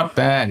 It's not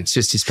bad. It's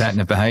just his pattern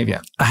of behavior.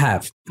 I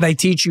have. They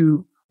teach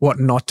you what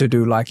not to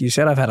do, like you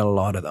said. I've had a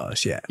lot of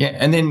those, yeah. Yeah,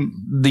 and then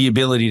the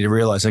ability to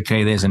realize,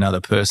 okay, there's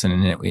another person,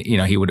 and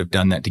he would have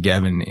done that to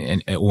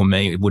Gavin or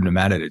me. It wouldn't have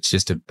mattered. It's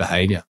just a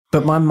behavior.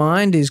 But my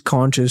mind is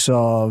conscious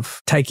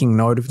of taking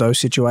note of those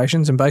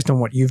situations, and based on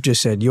what you've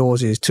just said,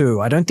 yours is too.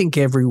 I don't think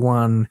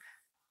everyone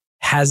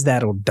has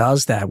that or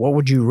does that. What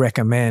would you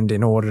recommend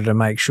in order to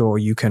make sure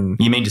you can?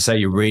 You mean to say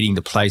you're reading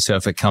the play, so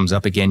if it comes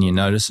up again, you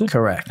notice it?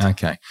 Correct.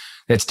 Okay,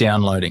 that's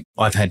downloading.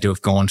 I've had to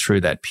have gone through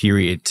that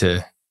period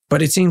to.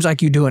 But it seems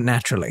like you do it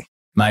naturally.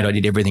 Mate, I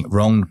did everything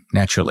wrong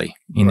naturally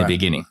in the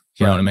beginning.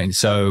 You know what I mean?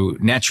 So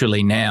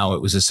naturally now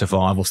it was a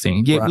survival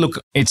thing. Yeah,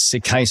 look, it's a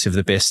case of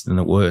the best and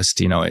the worst.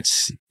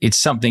 It's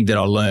something that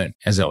I learned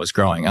as I was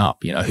growing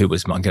up. Who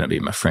was going to be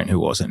my friend, who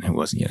wasn't.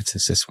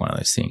 It's just one of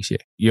those things. Yeah,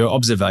 your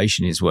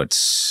observation is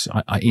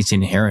it's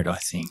inherent, I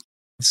think.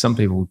 Some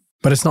people,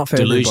 but it's not for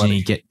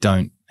delusionally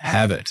don't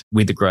have it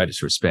with the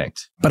greatest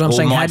respect. But I'm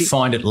saying, might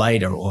find it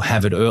later or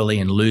have it early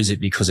and lose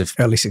it because of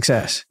early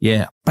success.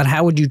 Yeah. But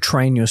how would you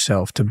train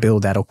yourself to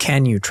build that, or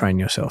can you train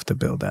yourself to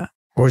build that?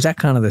 Or is that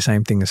kind of the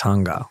same thing as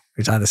hunger?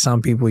 It's either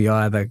some people you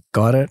either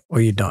got it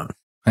or you don't.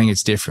 I think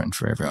it's different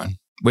for everyone.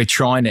 We're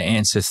trying to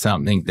answer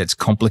something that's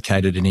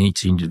complicated in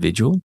each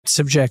individual.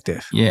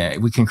 Subjective. Yeah,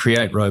 we can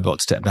create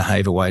robots that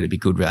behave a way to be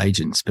good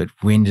agents, but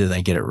when do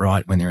they get it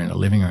right when they're in a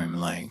living room?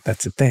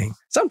 That's the thing.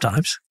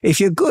 Sometimes. If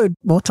you're good,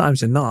 more times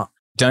than not.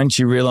 Don't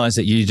you realize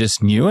that you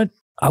just knew it?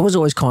 I was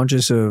always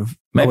conscious of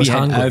maybe you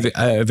had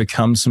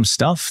overcome some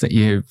stuff that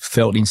you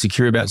felt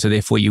insecure about, so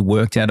therefore you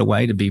worked out a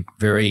way to be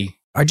very...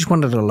 I just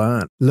wanted to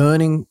learn.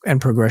 Learning and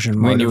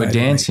progression. When you were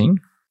dancing?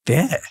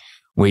 Yeah.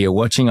 Were you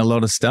watching a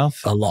lot of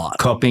stuff? A lot.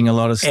 Copying a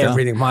lot of stuff?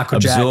 Everything. Michael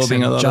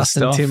absorbing Jackson, a lot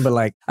Justin of stuff?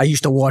 Timberlake. I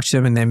used to watch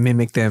them and then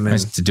mimic them. And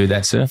to do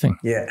that surfing?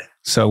 Yeah.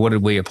 So what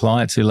did we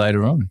apply it to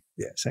later on?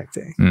 Yeah, same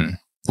thing.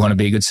 Want to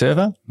be a good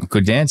surfer? A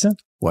good dancer?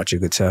 Watch a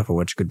good surfer,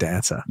 watch a good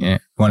dancer. Yeah.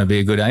 Want to be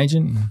a good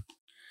agent?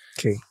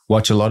 Key.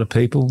 Watch a lot of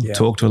people,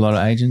 talk to a lot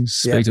of agents,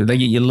 speak to them.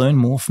 You learn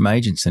more from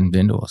agents than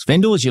vendors.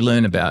 Vendors, you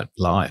learn about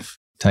life,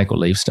 take or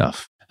leave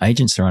stuff.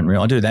 Agents are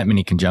unreal. I do that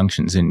many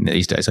conjunctions in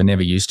these days. I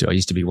never used to. I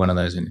used to be one of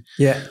those. And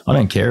I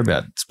don't care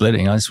about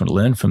splitting. I just want to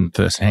learn from the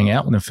person, hang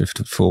out with them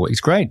for 4 weeks.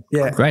 Great.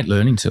 Yeah. Great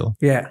learning tool.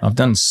 Yeah. I've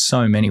done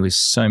so many with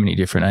so many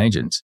different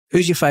agents.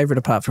 Who's your favorite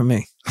apart from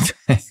me?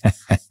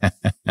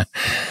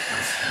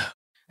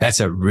 That's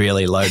a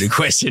really loaded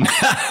question.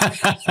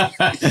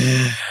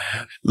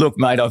 Look,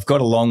 mate, I've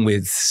got along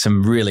with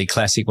some really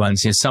classic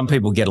ones. Some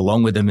people get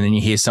along with them and then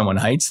you hear someone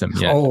hates them.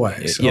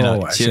 Always.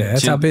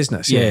 That's our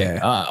business. Yeah.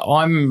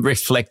 I'm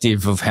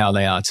reflective of how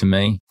they are to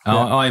me.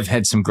 I've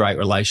had some great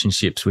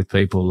relationships with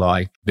people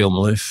like Bill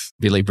Maloof,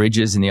 Billy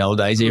Bridges in the old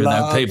days, even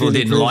though people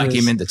didn't like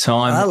him at the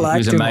time. He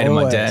was a mate of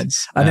my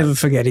dad's. I never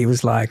forget, he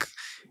was like,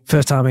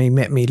 first time he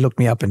met me, he looked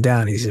me up and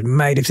down. He said,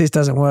 mate, if this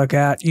doesn't work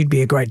out, you'd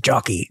be a great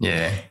jockey.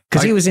 Yeah.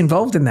 Because he was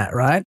involved in that,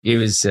 right? He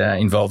was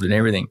involved in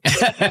everything.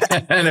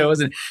 And it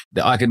wasn't,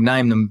 I could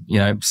name them,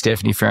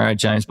 Stephanie Farrow,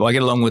 James, but I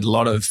get along with a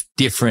lot of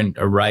different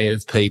array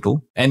of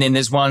people. And then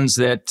there's ones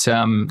that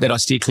I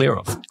steer clear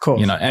of. Of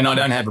course. And I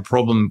don't have a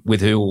problem with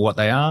who or what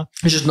they are.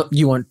 It's just not,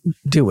 you won't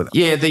deal with it.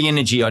 Yeah, the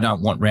energy I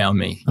don't want around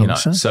me,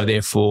 So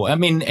therefore,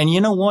 and you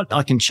know what?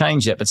 I can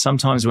change that. But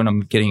sometimes when I'm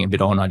getting a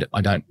bit on,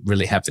 I don't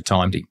really have the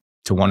time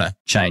to want to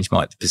change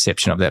the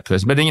perception of that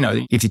person. But,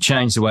 if you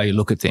change the way you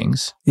look at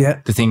things,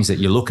 the things that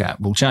you look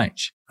at will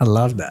change. I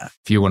love that.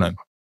 If you want to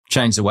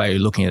change the way you're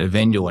looking at a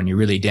vendor and you're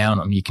really down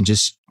on them, you can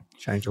just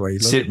change the way you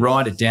look.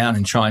 Write it down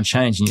and try and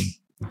change, and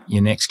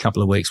your next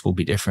couple of weeks will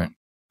be different.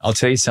 I'll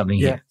tell you something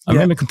here. I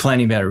remember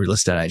complaining about a real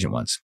estate agent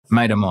once, a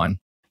mate of mine.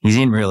 He's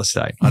in real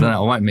estate. I don't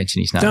know. I won't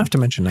mention his name. Don't have to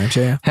mention names,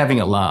 yeah.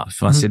 Having a laugh.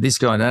 I said, this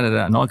guy,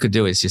 and all I could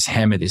do is just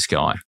hammer this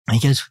guy. And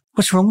he goes,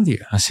 what's wrong with you?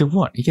 I said,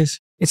 what? He goes,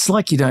 it's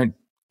like you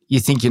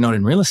think you're not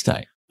in real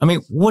estate. I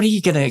mean, what are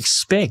you going to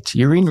expect?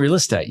 You're in real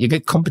estate. You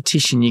get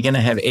competition. You're going to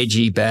have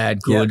edgy,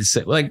 bad, good. Yep.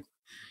 So, like,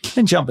 you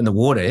can jump in the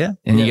water, yeah?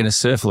 And you're going to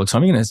surf all the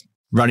time. You're going to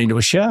run into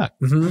a shark.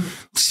 Mm-hmm.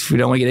 If you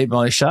don't want to get eaten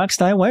by a shark,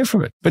 stay away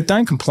from it. But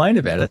don't complain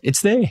about it.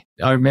 It's there.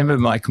 I remember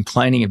my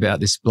complaining about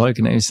this bloke,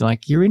 and he was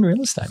like, you're in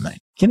real estate, mate.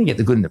 You're going to get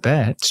the good and the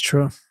bad. It's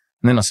true. And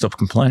then I stopped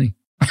complaining.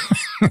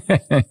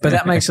 But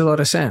that makes a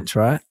lot of sense,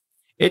 right?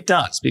 It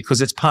does,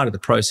 because it's part of the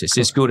process.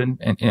 Cool. It's good, and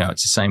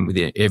it's the same with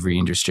every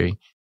industry.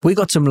 We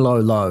got some low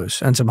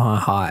lows and some high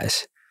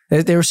highs.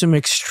 There are some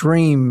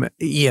extreme,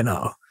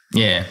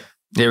 Yeah,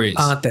 there is.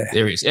 Aren't there?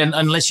 There is. And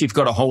unless you've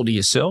got a hold of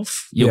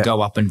yourself, you'll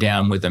go up and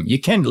down with them. You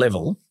can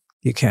level.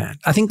 You can.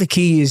 I think the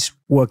key is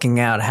working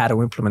out how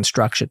to implement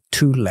structure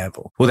to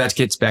level. Well, that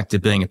gets back to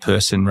being a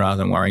person rather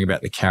than worrying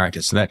about the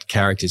character. So that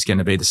character is going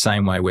to be the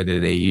same way whether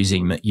they're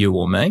using you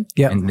or me.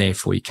 Yep. And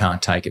therefore you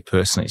can't take it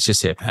personally. It's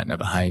just their pattern of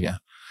behaviour.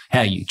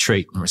 How you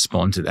treat and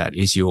respond to that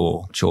is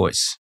your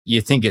choice. You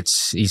think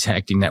he's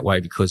acting that way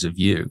because of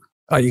you.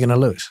 Oh, you're going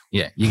to lose.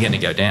 Yeah, you're going to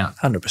go down.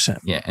 100%.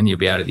 Yeah, and you'll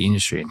be out of the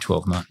industry in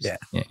 12 months. Yeah.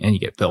 And you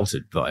get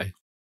belted by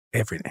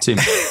everything.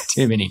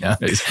 Too many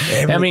no's.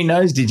 How many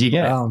no's did you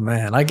get? Oh,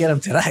 man, I get them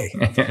today.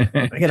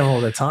 I get them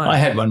all the time. I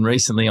had one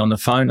recently on the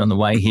phone on the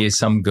way here.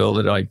 Some girl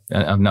that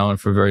I've known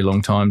for a very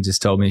long time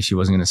just told me she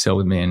wasn't going to sell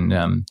with me, and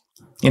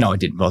it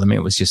didn't bother me.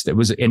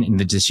 And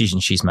the decision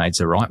she's made is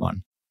the right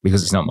one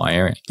because it's not my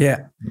area.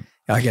 Yeah,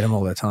 I get them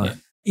all the time. Yeah.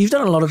 You've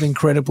done a lot of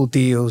incredible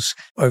deals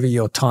over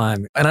your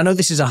time. And I know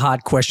this is a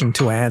hard question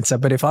to answer,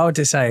 but if I were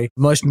to say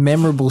most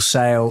memorable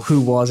sale, who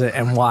was it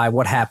and why,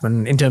 what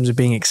happened in terms of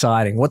being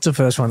exciting, what's the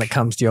first one that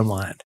comes to your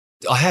mind?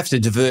 I have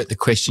to divert the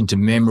question to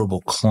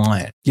memorable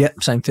client.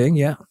 Yep, same thing,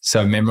 yeah.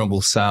 So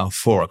memorable sale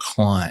for a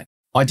client.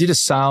 I did a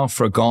sale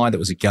for a guy that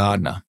was a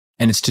gardener,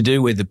 and it's to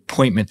do with the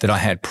appointment that I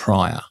had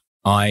prior.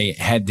 I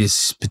had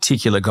this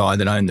particular guy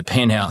that owned the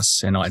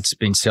penthouse, and I'd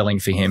been selling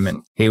for him,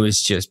 and he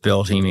was just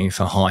belting me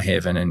for high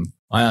heaven, and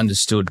I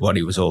understood what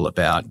he was all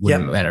about,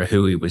 wouldn't matter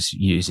who he was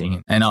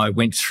using. And I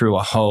went through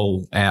a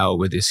whole hour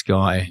with this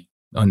guy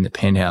on the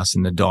penthouse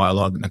and the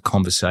dialogue and the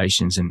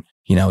conversations. And,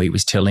 he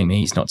was telling me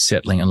he's not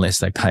settling unless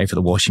they pay for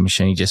the washing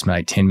machine. He just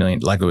made 10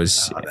 million. Like it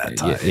was,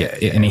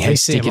 And he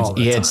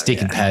had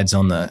sticky pads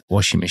on the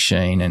washing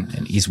machine,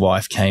 and his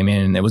wife came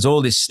in, and there was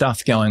all this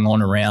stuff going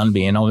on around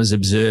me, and I was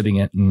observing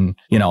it, and,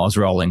 I was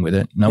rolling with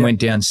it. And I went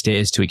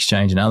downstairs to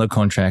exchange another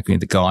contract with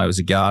the guy who was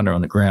a gardener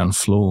on the ground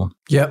floor.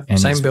 Yep. And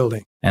same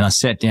building. And I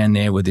sat down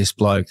there with this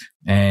bloke,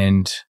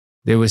 and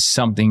there was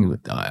something,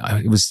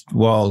 it was a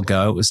while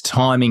ago, it was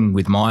timing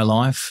with my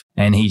life,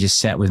 and he just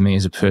sat with me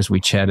as a person. We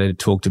chatted,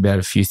 talked about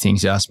a few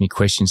things, asked me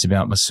questions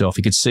about myself.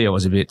 He could see I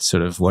was a bit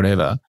sort of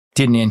whatever.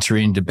 Didn't enter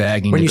into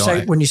bagging the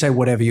guy. When you say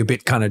whatever, you're a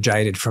bit kind of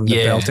jaded from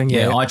the belting.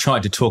 Yeah, I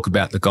tried to talk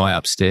about the guy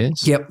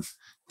upstairs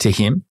to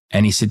him,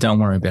 and he said, don't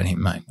worry about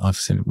him, mate. I've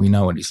said, we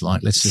know what he's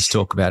like. Let's just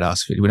talk about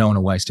us. We don't want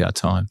to waste our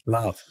time.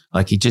 Love.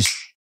 Like he just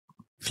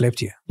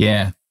flipped you.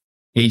 Yeah.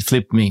 He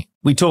flipped me.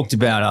 We talked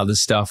about other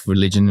stuff,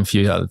 religion, and a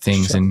few other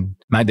things. Sure. And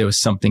mate, there was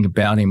something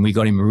about him. We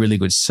got him a really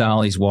good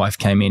sale. His wife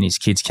came in, his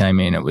kids came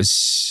in. It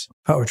was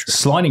poetry.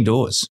 Sliding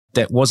doors.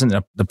 That wasn't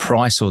the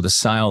price or the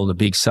sale, the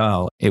big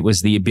sale. It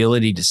was the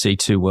ability to see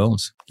two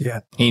worlds.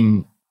 Yeah.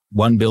 In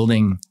one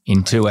building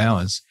in 2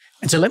 hours.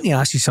 And so let me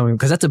ask you something,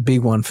 because that's a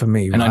big one for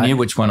me. And I knew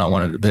which one I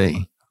wanted to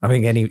be. I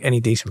think any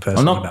decent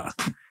person I'm not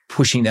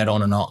pushing that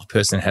on and off. A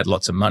person that had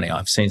lots of money.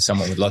 I've seen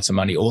someone with lots of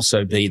money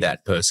also be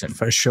that person.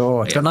 For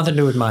sure. It's got nothing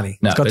to do with money.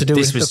 No, it's got to do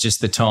this was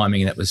just the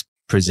timing that was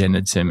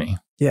presented to me.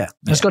 Yeah.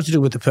 It's got to do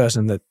with the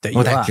person that you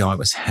are. That guy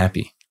was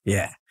happy.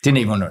 Yeah. Didn't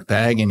even want to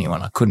bag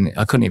anyone. I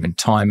couldn't even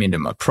tie him into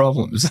my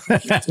problems.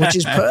 Which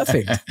is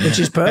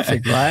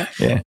perfect, right?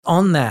 Yeah.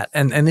 On that,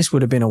 and this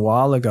would have been a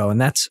while ago,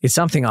 and it's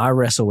something I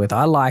wrestle with.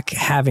 I like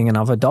having, and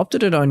I've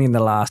adopted it only in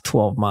the last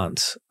 12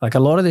 months. Like a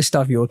lot of this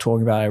stuff you're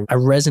talking about, I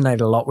resonate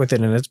a lot with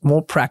it, and it's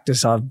more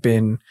practice I've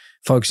been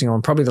focusing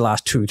on probably the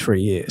last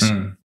 2-3 years.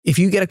 Mm. If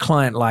you get a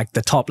client like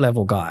the top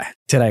level guy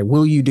today,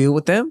 will you deal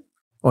with them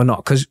or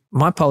not? Because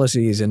my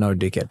policy is a no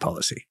dickhead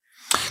policy.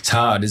 It's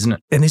hard, isn't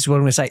it? And this is what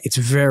I'm going to say. It's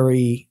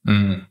very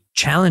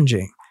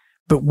challenging.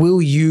 But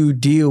will you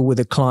deal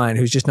with a client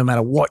who's just, no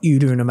matter what you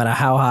do, no matter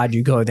how hard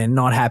you go, they're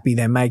not happy,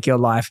 they make your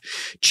life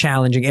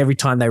challenging. Every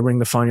time they ring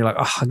the phone, you're like,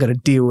 oh, I got to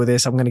deal with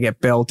this. I'm going to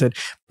get belted.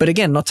 But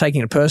again, not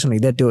taking it personally.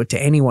 They'd do it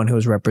to anyone who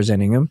is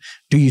representing them.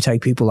 Do you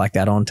take people like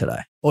that on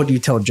today? Or do you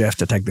tell Jeff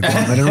to take the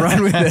gauntlet and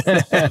run with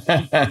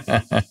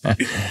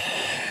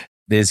it?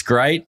 There's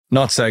great,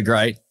 not so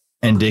great,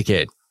 and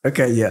dickhead.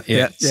 Okay,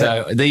 yeah.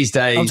 So these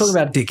days... I'm talking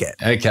about dickhead.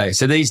 Okay,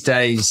 so these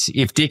days,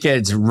 if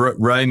dickhead's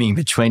roaming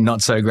between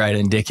not so great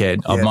and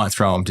dickhead, I might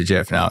throw him to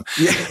Jeff now.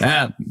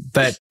 Yeah.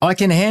 But I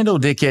can handle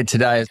dickhead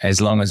today as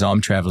long as I'm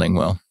traveling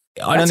well.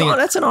 I don't think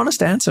that's an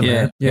honest answer,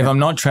 man. If I'm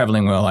not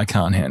traveling well, I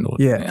can't handle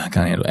it. Yeah. I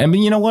can't handle it. And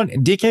you know what?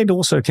 Dickhead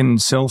also can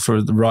sell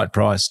for the right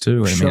price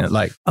too. Sure. I mean,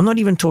 like, I'm not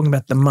even talking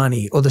about the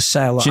money or the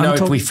sale. do you know,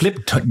 if we flip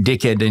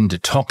dickhead into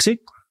toxic,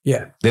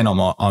 then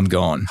I'm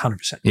gone.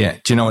 100%. Yeah.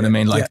 Do you know what I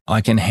mean? Like,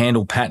 I can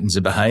handle patterns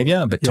of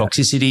behavior, but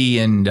toxicity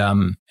and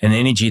an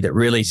energy that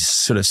really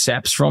sort of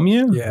saps from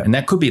you. Yeah. And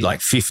that could be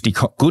like 50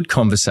 good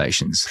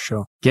conversations.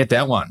 Sure. Get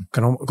that one.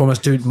 Can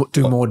almost do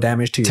more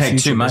damage to your Take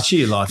future. too much of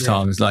your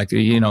lifetime. It's like,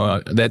 you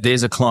know, that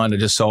there's a client I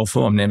just sold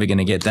for. I'm never going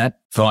to get that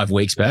 5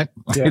 weeks back.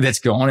 That's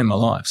gone in my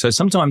life. So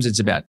sometimes it's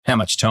about how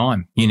much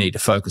time you need to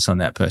focus on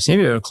that person. If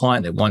you have a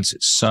client that wants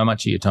so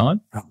much of your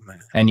time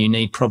and you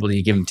need probably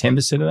to give them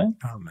 10% of that,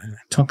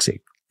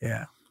 toxic.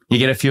 Yeah. You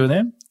get a few of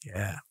them?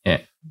 Yeah.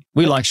 Yeah.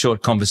 We like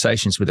short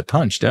conversations with a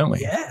punch, don't we?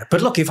 Yeah.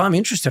 But look, if I'm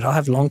interested, I'll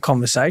have long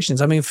conversations.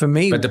 I mean, for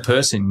me. But the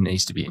person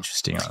needs to be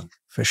interesting.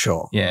 For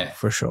sure. Yeah.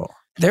 For sure.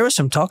 There are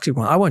some toxic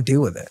ones. I won't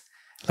deal with it.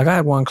 Like I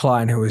had one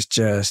client who was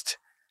just,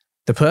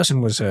 the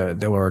person was,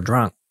 they were a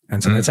drunk.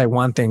 And so they'd say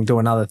one thing, do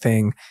another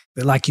thing.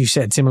 But like you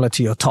said, similar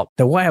to your top,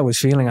 the way I was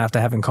feeling after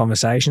having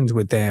conversations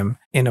with them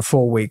in a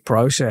 4-week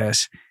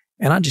process.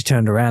 And I just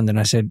turned around and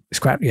I said,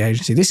 scrap the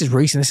agency. This is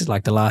recent. This is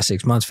like the last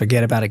 6 months.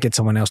 Forget about it. Get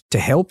someone else to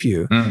help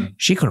you.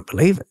 She couldn't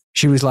believe it.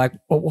 She was like,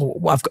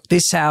 I've got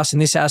this house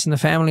and this house in the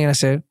family. And I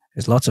said,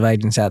 there's lots of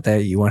agents out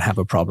there. You won't have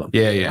a problem.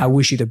 Yeah. I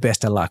wish you the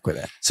best of luck with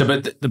it. So,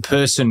 but the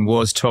person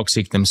was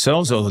toxic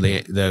themselves or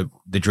the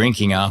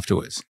drinking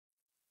afterwards?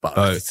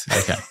 Both.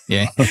 Okay.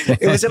 Yeah.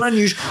 It was an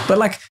unusual, but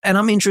like, and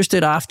I'm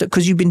interested after,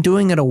 because you've been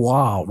doing it a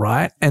while,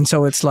 right? And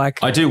so it's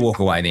like. I do walk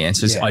away. The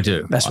answers, I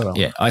do. That's what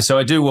I want. So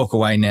I do walk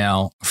away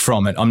now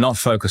from it. I'm not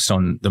focused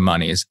on the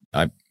money.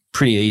 I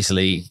pretty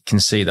easily can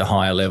see the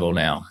higher level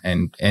now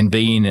and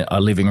be in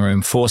a living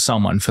room for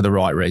someone for the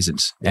right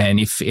reasons. And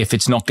if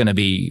it's not going to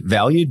be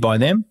valued by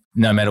them,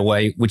 no matter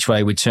which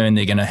way we turn,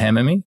 they're going to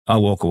hammer me, I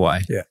walk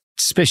away. Yeah.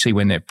 Especially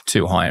when they're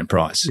too high in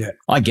price. Yeah.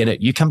 I get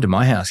it. You come to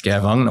my house,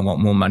 Gav, I'm going to want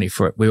more money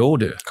for it. We all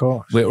do. Of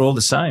course. We're all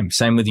the same.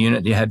 Same with the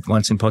unit you had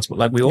once in Pottsville.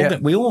 Like we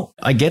all,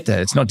 I get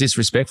that. It's not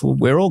disrespectful.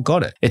 We're all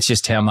got it. It's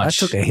just how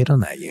much. I took a hit on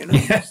that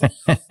unit.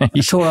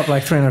 You tore up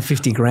like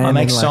 350 grand. I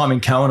make Simon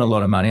Cohen a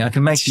lot of money. I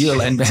can make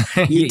you and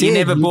you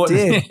never bought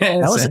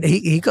it.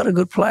 He got a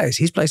good place.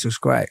 His place was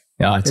great.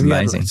 Yeah, it's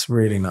amazing. It's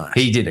really nice.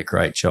 He did a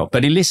great job,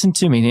 but he listened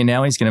to me and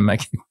now he's going to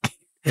make it.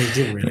 He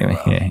did really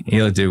well. Yeah,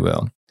 he'll do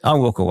well. I'll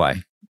walk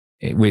away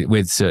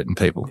with certain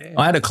people. Yeah.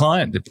 I had a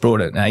client that brought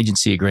an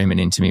agency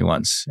agreement into me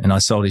once and I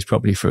sold his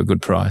property for a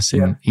good price.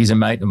 And he's a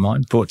mate of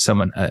mine, brought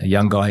a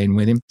young guy in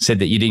with him, said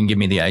that you didn't give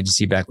me the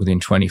agency back within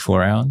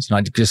 24 hours. And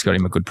I just got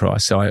him a good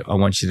price. So I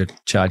want you to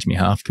charge me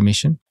half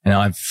commission. And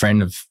I have a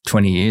friend of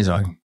 20 years.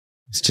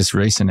 It's just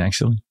recent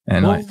actually.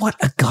 And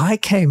a guy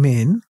came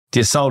in.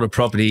 Just sold a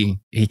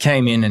property. He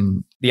came in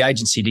and the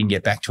agency didn't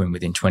get back to him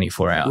within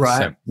 24 hours.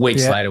 Right. So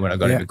weeks later when I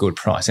got him a good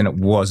price, and it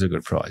was a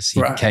good price.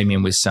 He came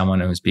in with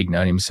someone who was big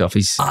known himself.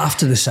 He's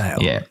after the sale.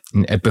 Yeah.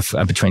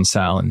 Between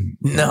sale and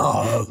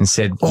and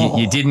said,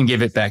 you didn't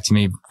give it back to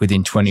me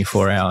within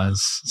 24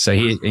 hours. So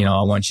here,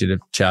 I want you to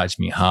charge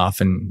me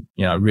half. And,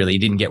 really he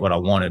didn't get what I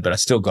wanted, but I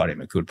still got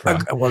him a good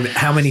price. Okay, well,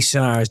 how many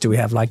scenarios do we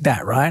have like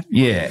that, right?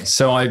 Yeah.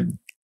 So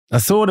I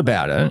thought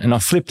about it and I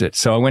flipped it.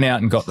 So I went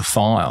out and got the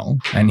file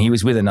and he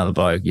was with another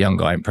bloke, young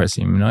guy, impressed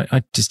him. And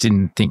I just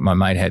didn't think my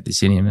mate had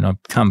this in him. And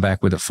I've come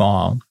back with a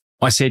file.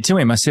 I said to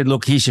him,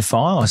 look, here's your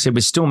file. I said,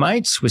 we're still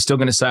mates. We're still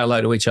going to say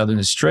hello to each other in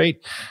the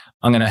street.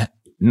 I'm going to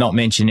not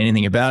mention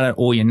anything about it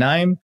or your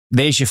name.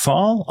 There's your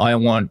file. I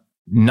want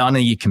none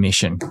of your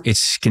commission.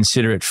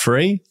 Consider it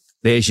free.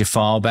 There's your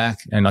file back.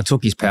 And I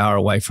took his power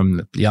away from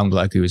the young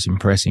bloke who was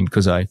impressing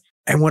because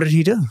And what did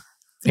he do?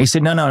 He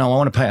said, no, I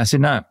want to pay. I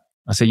said, no.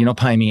 I said, you're not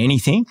paying me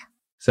anything.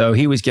 So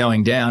he was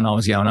going down. I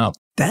was going up.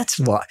 That's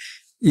why,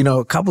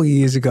 a couple of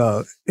years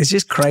ago, it's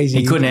just crazy.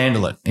 He couldn't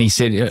handle it. He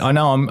said, I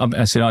know.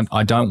 I said,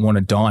 I don't want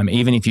a dime.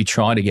 Even if you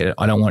try to get it,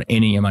 I don't want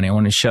any of your money. I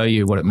want to show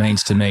you what it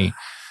means to me.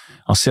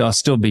 I'll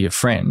still be your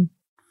friend,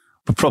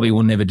 but probably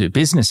we'll never do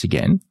business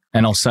again.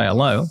 And I'll say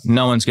hello.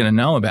 No one's going to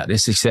know about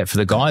this except for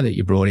the guy that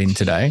you brought in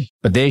today.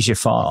 But there's your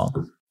file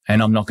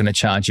and I'm not going to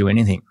charge you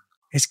anything.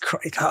 It's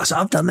crazy. So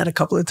I've done that a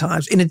couple of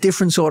times in a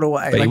different sort of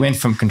way. But he went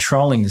from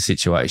controlling the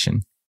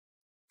situation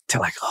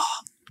to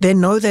they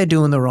know they're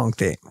doing the wrong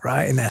thing,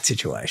 right? In that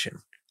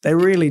situation. They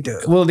really do.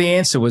 Well, the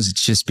answer was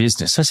it's just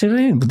business. I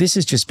said, but this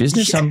is just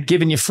business. Yeah. I'm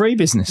giving you free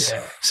business.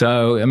 Yeah.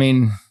 So,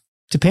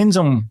 depends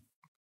on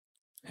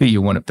who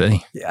you want to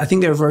be. Yeah, I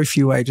think there are very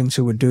few agents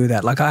who would do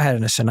that. Like I had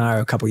in a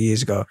scenario a couple of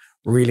years ago,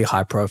 really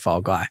high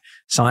profile guy,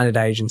 signed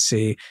an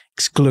agency,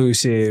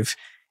 exclusive.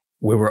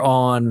 We were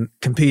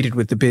competed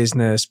with the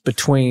business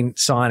between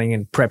signing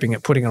and prepping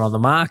it, putting it on the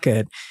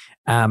market.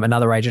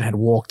 Another agent had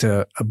walked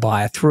a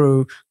buyer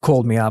through,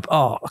 called me up.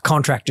 Oh, a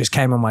contract just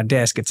came on my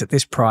desk. It's at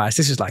this price.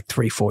 This is like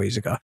 3-4 years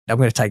ago. I'm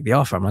going to take the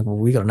offer. I'm like, well,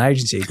 we got an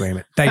agency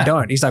agreement. They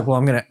don't. He's like, well,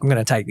 I'm going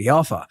to take the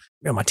offer.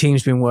 My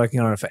team's been working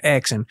on it for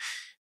X. And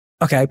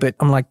okay, but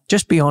I'm like,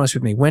 just be honest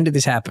with me. When did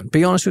this happen?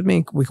 Be honest with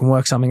me. We can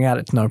work something out.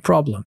 It's no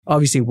problem.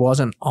 Obviously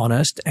wasn't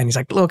honest. And he's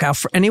like, look,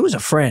 and he was a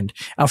friend.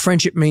 Our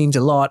friendship means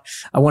a lot.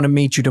 I want to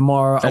meet you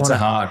tomorrow. That's a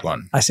hard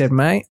one. I said,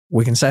 mate,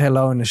 we can say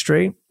hello in the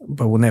street,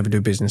 but we'll never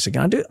do business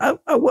again.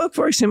 I work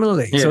very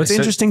similarly. Yeah, so it's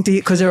interesting to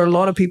hear, because there are a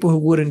lot of people who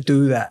wouldn't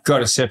do that. Got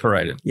to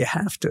separate it. You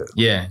have to.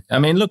 Yeah. I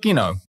mean, look,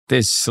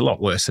 there's a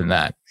lot worse than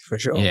that. For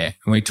sure. Yeah.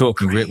 And we're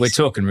talking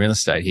real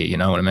estate here. You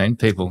know what I mean?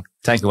 People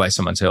take away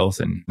someone's health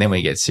and then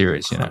we get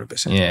serious,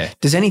 100%. Yeah.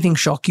 Does anything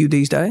shock you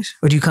these days?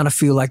 Or do you kind of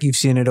feel like you've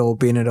seen it all,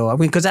 been it all? I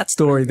mean, because that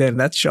story then,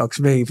 that shocks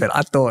me, but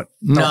I thought.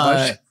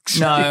 No,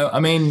 I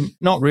mean,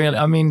 not really.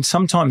 I mean,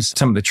 sometimes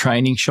some of the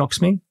training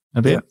shocks me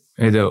a bit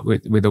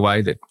with the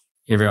way that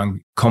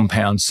everyone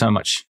compounds so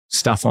much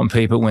stuff on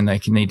people when they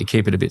need to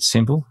keep it a bit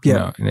simple.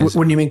 Yeah.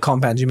 When you mean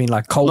compounds, you mean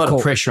like cold call? A lot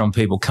of pressure on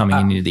people coming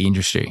into the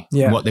industry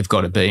and what they've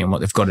got to be and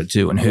what they've got to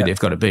do and who they've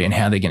got to be and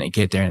how they're going to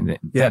get there. And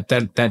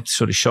that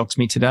sort of shocks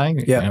me today.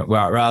 Yeah.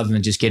 Rather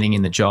than just getting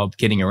in the job,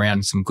 getting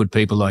around some good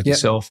people like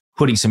yourself,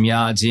 putting some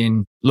yards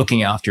in,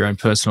 looking after your own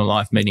personal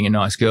life, meeting a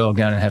nice girl,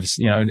 going and have,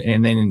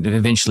 and then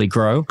eventually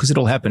grow because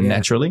it'll happen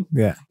naturally.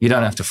 Yeah. You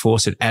don't have to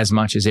force it as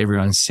much as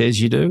everyone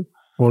says you do.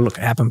 Well, look,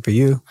 it happened for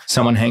you.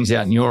 Someone hangs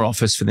out in your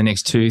office for the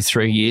next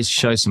 2-3 years,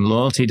 shows some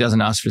loyalty,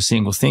 doesn't ask for a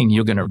single thing,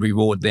 you're going to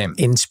reward them.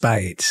 In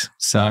spades.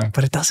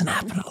 But it doesn't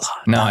happen a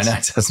lot. No, it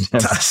doesn't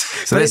happen.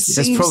 So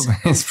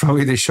that's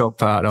probably the shock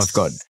part I've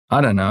got. I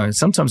don't know.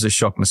 Sometimes I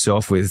shock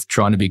myself with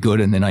trying to be good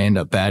and then I end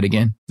up bad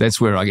again. That's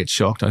where I get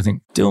shocked. I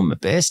think, doing my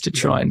best to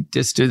try and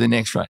just do the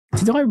next right.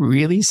 Did I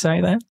really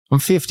say that? I'm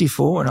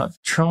 54 and I'm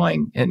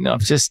trying and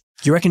I've just...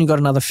 Do you reckon you got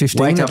another 15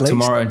 Wake up at least?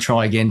 tomorrow and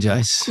try again,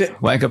 Jace. Yeah.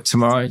 Wake up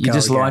tomorrow. You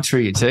just lied through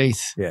your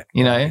teeth.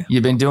 Yeah.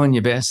 You've been doing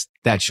your best.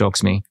 That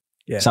shocks me.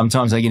 Yeah.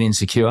 Sometimes I get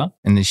insecure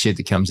and the shit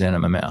that comes out of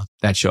my mouth.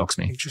 That shocks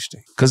me.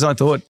 Interesting. Because I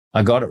thought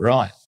I got it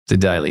right, the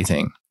daily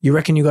thing. You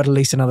reckon you got at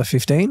least another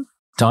 15?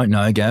 Don't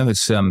know, Gav.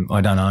 It's,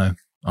 I don't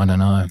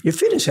know. You're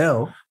fit as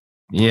hell.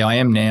 Yeah, I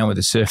am now with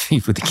the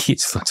surfing with the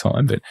kids all the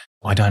time, but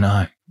I don't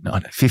know.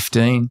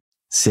 15,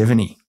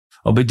 70.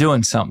 I'll be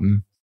doing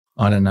something.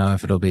 I don't know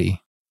if it'll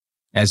be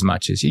as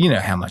much as,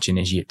 how much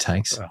energy it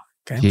takes. Oh,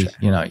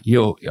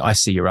 I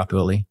see you're up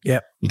early.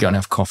 Yep. You're going to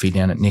have coffee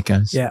down at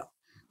Nico's. Yeah.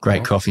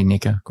 Great coffee,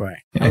 Nico. Great.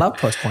 I love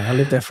Post Point. I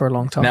lived there for a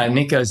long time. No,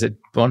 Nico's at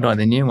Bondi,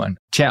 the new one.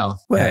 Ciao.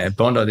 Where?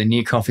 Bondi, the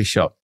new coffee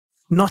shop.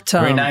 Not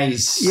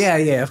Renee's. Yeah,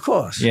 of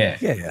course. Yeah.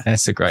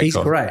 That's a great He's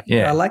coffee. Great.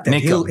 Yeah. I like that.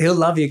 Nico. He'll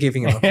love you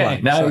giving him a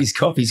plug. No, his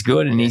coffee's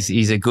good and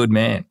he's a good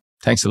man.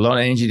 Takes a lot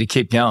of energy to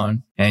keep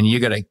going and you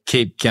got to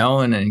keep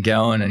going and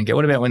going and go.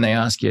 What about when they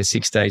ask you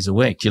 6 days a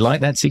week? Do you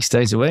like that 6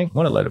 days a week?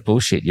 What a load of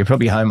bullshit. You're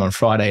probably home on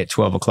Friday at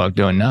 12 o'clock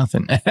doing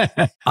nothing.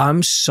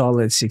 I'm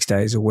solid 6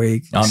 days a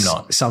week. I'm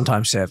not.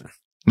 Sometimes 7.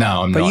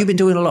 No, I'm not. But you've been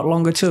doing a lot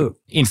longer too.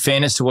 In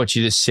fairness to what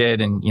you just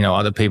said and,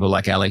 other people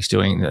like Alex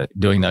doing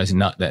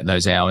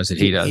those hours that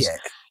he does. Yeah.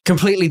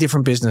 Completely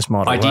different business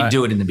model. I did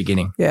do it in the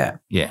beginning. Yeah.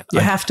 Yeah. You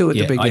have to at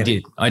the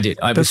beginning. I did.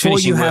 Before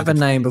you have a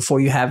name, before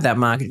you have that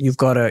market, you've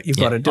got to do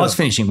it. I was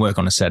finishing work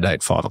on a Saturday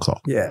at 5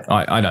 o'clock. Yeah.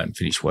 I don't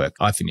finish work.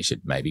 I finish at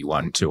maybe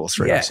 1, 2 or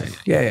 3.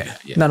 Yeah.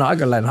 No, I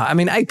got late. I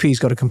mean, AP's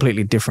got a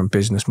completely different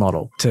business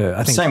model to,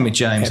 I think. Same with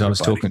James.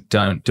 Everybody.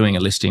 I was doing a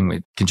listing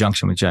with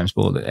conjunction with James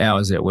Ball. The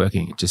hours they're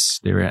working,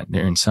 they're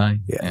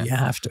insane. Yeah, you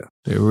have to.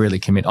 They're really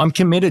committed. I'm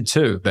committed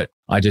too, but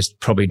I just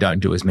probably don't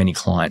do as many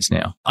clients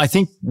now. I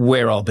think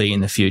where I'll be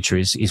in the future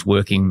is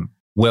working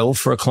well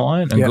for a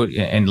client and good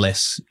and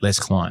less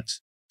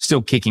clients.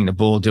 Still kicking the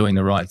ball, doing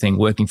the right thing,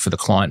 working for the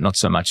client, not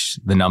so much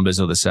the numbers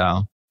or the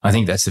sale. I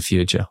think that's the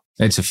future.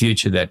 It's a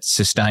future that's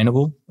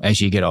sustainable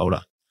as you get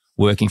older.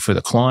 Working for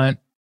the client,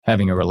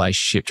 having a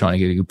relationship, trying to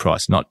get a good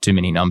price, not too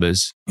many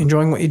numbers.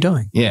 Enjoying what you're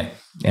doing. Yeah.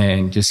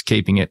 And just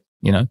keeping it,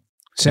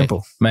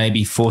 simple.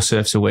 Maybe 4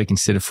 surfs a week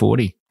instead of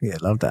 40. Yeah,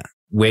 love that.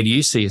 Where do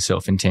you see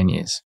yourself in 10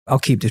 years? I'll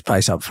keep this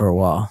place up for a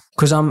while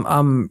because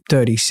I'm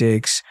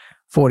 36,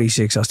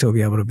 46. I'll still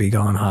be able to be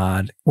going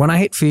hard. When I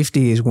hit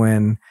 50 is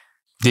when.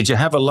 Did you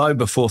have a low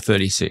before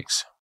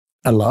 36?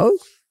 A low?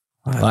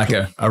 Like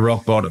a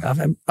rock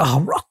bottom?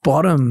 Rock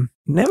bottom.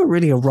 Never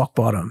really a rock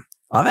bottom.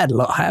 I have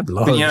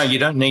lows. But you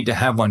don't need to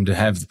have one to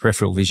have the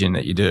peripheral vision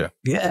that you do.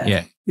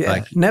 Yeah.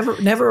 Like, never a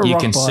rock bottom. You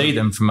can see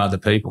them from other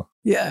people.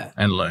 Yeah.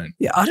 And learn.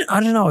 Yeah. I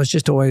don't know. I was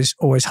just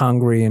always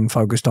hungry and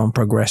focused on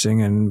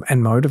progressing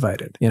and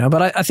motivated,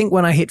 But I think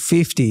when I hit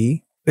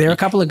 50, there are a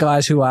couple of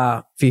guys who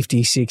are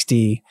 50,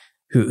 60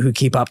 who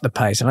keep up the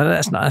pace. And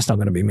that's not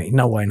going to be me.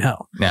 No way in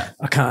hell. No.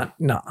 I can't.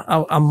 No.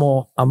 I'm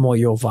more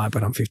your vibe,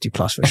 but I'm 50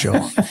 plus for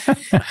sure.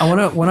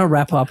 I want to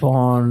wrap up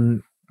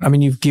on, I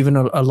mean, you've given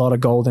a lot of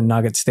golden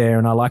nuggets there,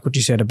 and I like what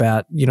you said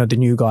about, the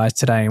new guys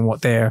today and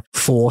what they're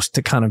forced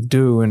to kind of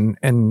do.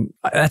 And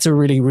that's a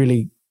really,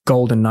 really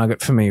golden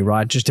nugget for me,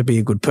 right? Just to be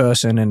a good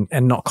person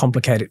and not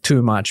complicate it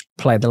too much,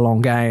 play the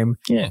long game.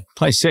 Yeah.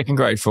 Play second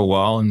grade for a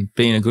while and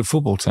be in a good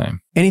football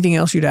team. Anything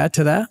else you'd add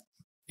to that?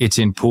 It's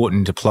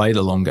important to play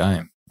the long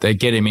game. They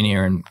get him in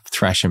here and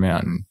thrash him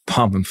out and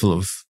pump him full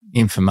of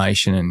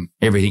information and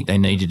everything they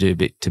need to do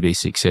to be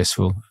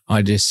successful.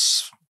 I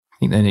just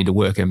think they need to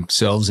work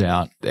themselves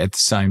out at the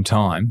same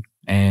time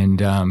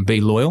and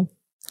be loyal.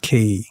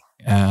 Key.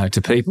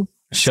 To people,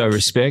 show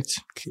respect.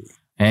 Key.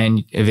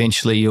 And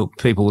eventually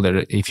people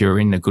that if you're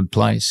in a good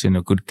place, in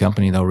a good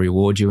company, they'll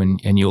reward you and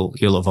you'll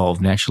evolve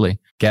naturally.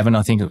 Gavin,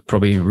 I think it's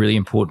probably a really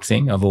important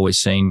thing. I've always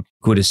seen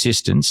good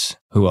assistants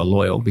who are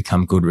loyal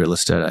become good real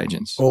estate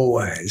agents.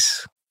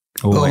 Always.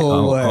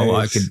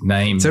 I could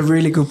name. It's a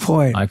really good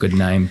point. I could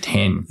name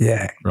 10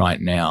 right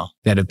now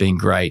that have been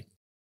great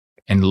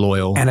and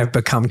loyal. And have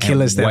become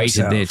killers themselves.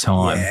 Waited their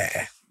time.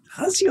 Yeah.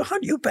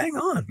 You're bang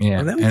on. Yeah,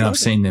 and I've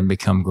seen them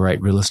become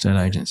great real estate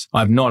agents.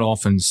 I've not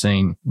often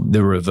seen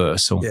the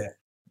reversal. Yeah.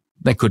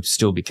 They could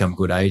still become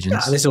good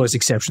agents. There's always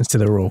exceptions to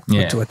the rule.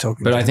 Yeah. We're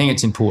talking but about. I think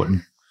it's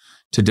important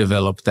to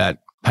develop that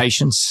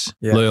patience,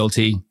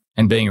 loyalty,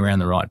 and being around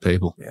the right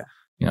people. Yeah.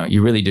 You know,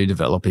 you really do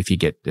develop if you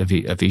get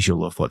a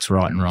visual of what's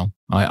right and wrong.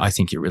 I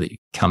think it really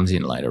comes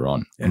in later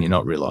on and you're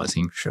not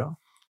realizing. Sure.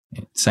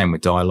 Yeah. Same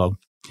with dialogue.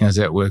 How's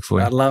that work for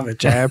you? I love it,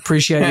 Jay. I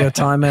appreciate your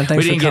time, man.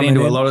 Thanks for coming in. We didn't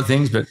get into a lot of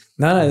things, but...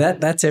 No,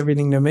 that's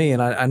everything to me.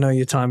 And I know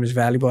your time is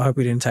valuable. I hope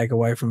we didn't take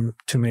away from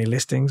too many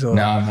listings or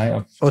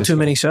too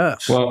many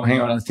surfs. Well, hang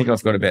on. I think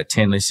I've got about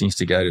 10 listings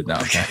to go to now.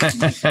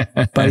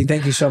 Okay. Buddy,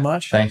 thank you so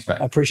much. Thanks, mate.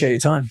 I appreciate your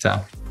time.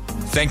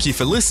 Thank you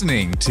for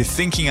listening to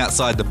Thinking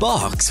Outside the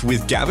Box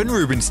with Gavin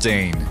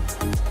Rubinstein.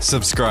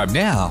 Subscribe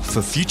now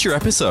for future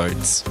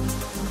episodes.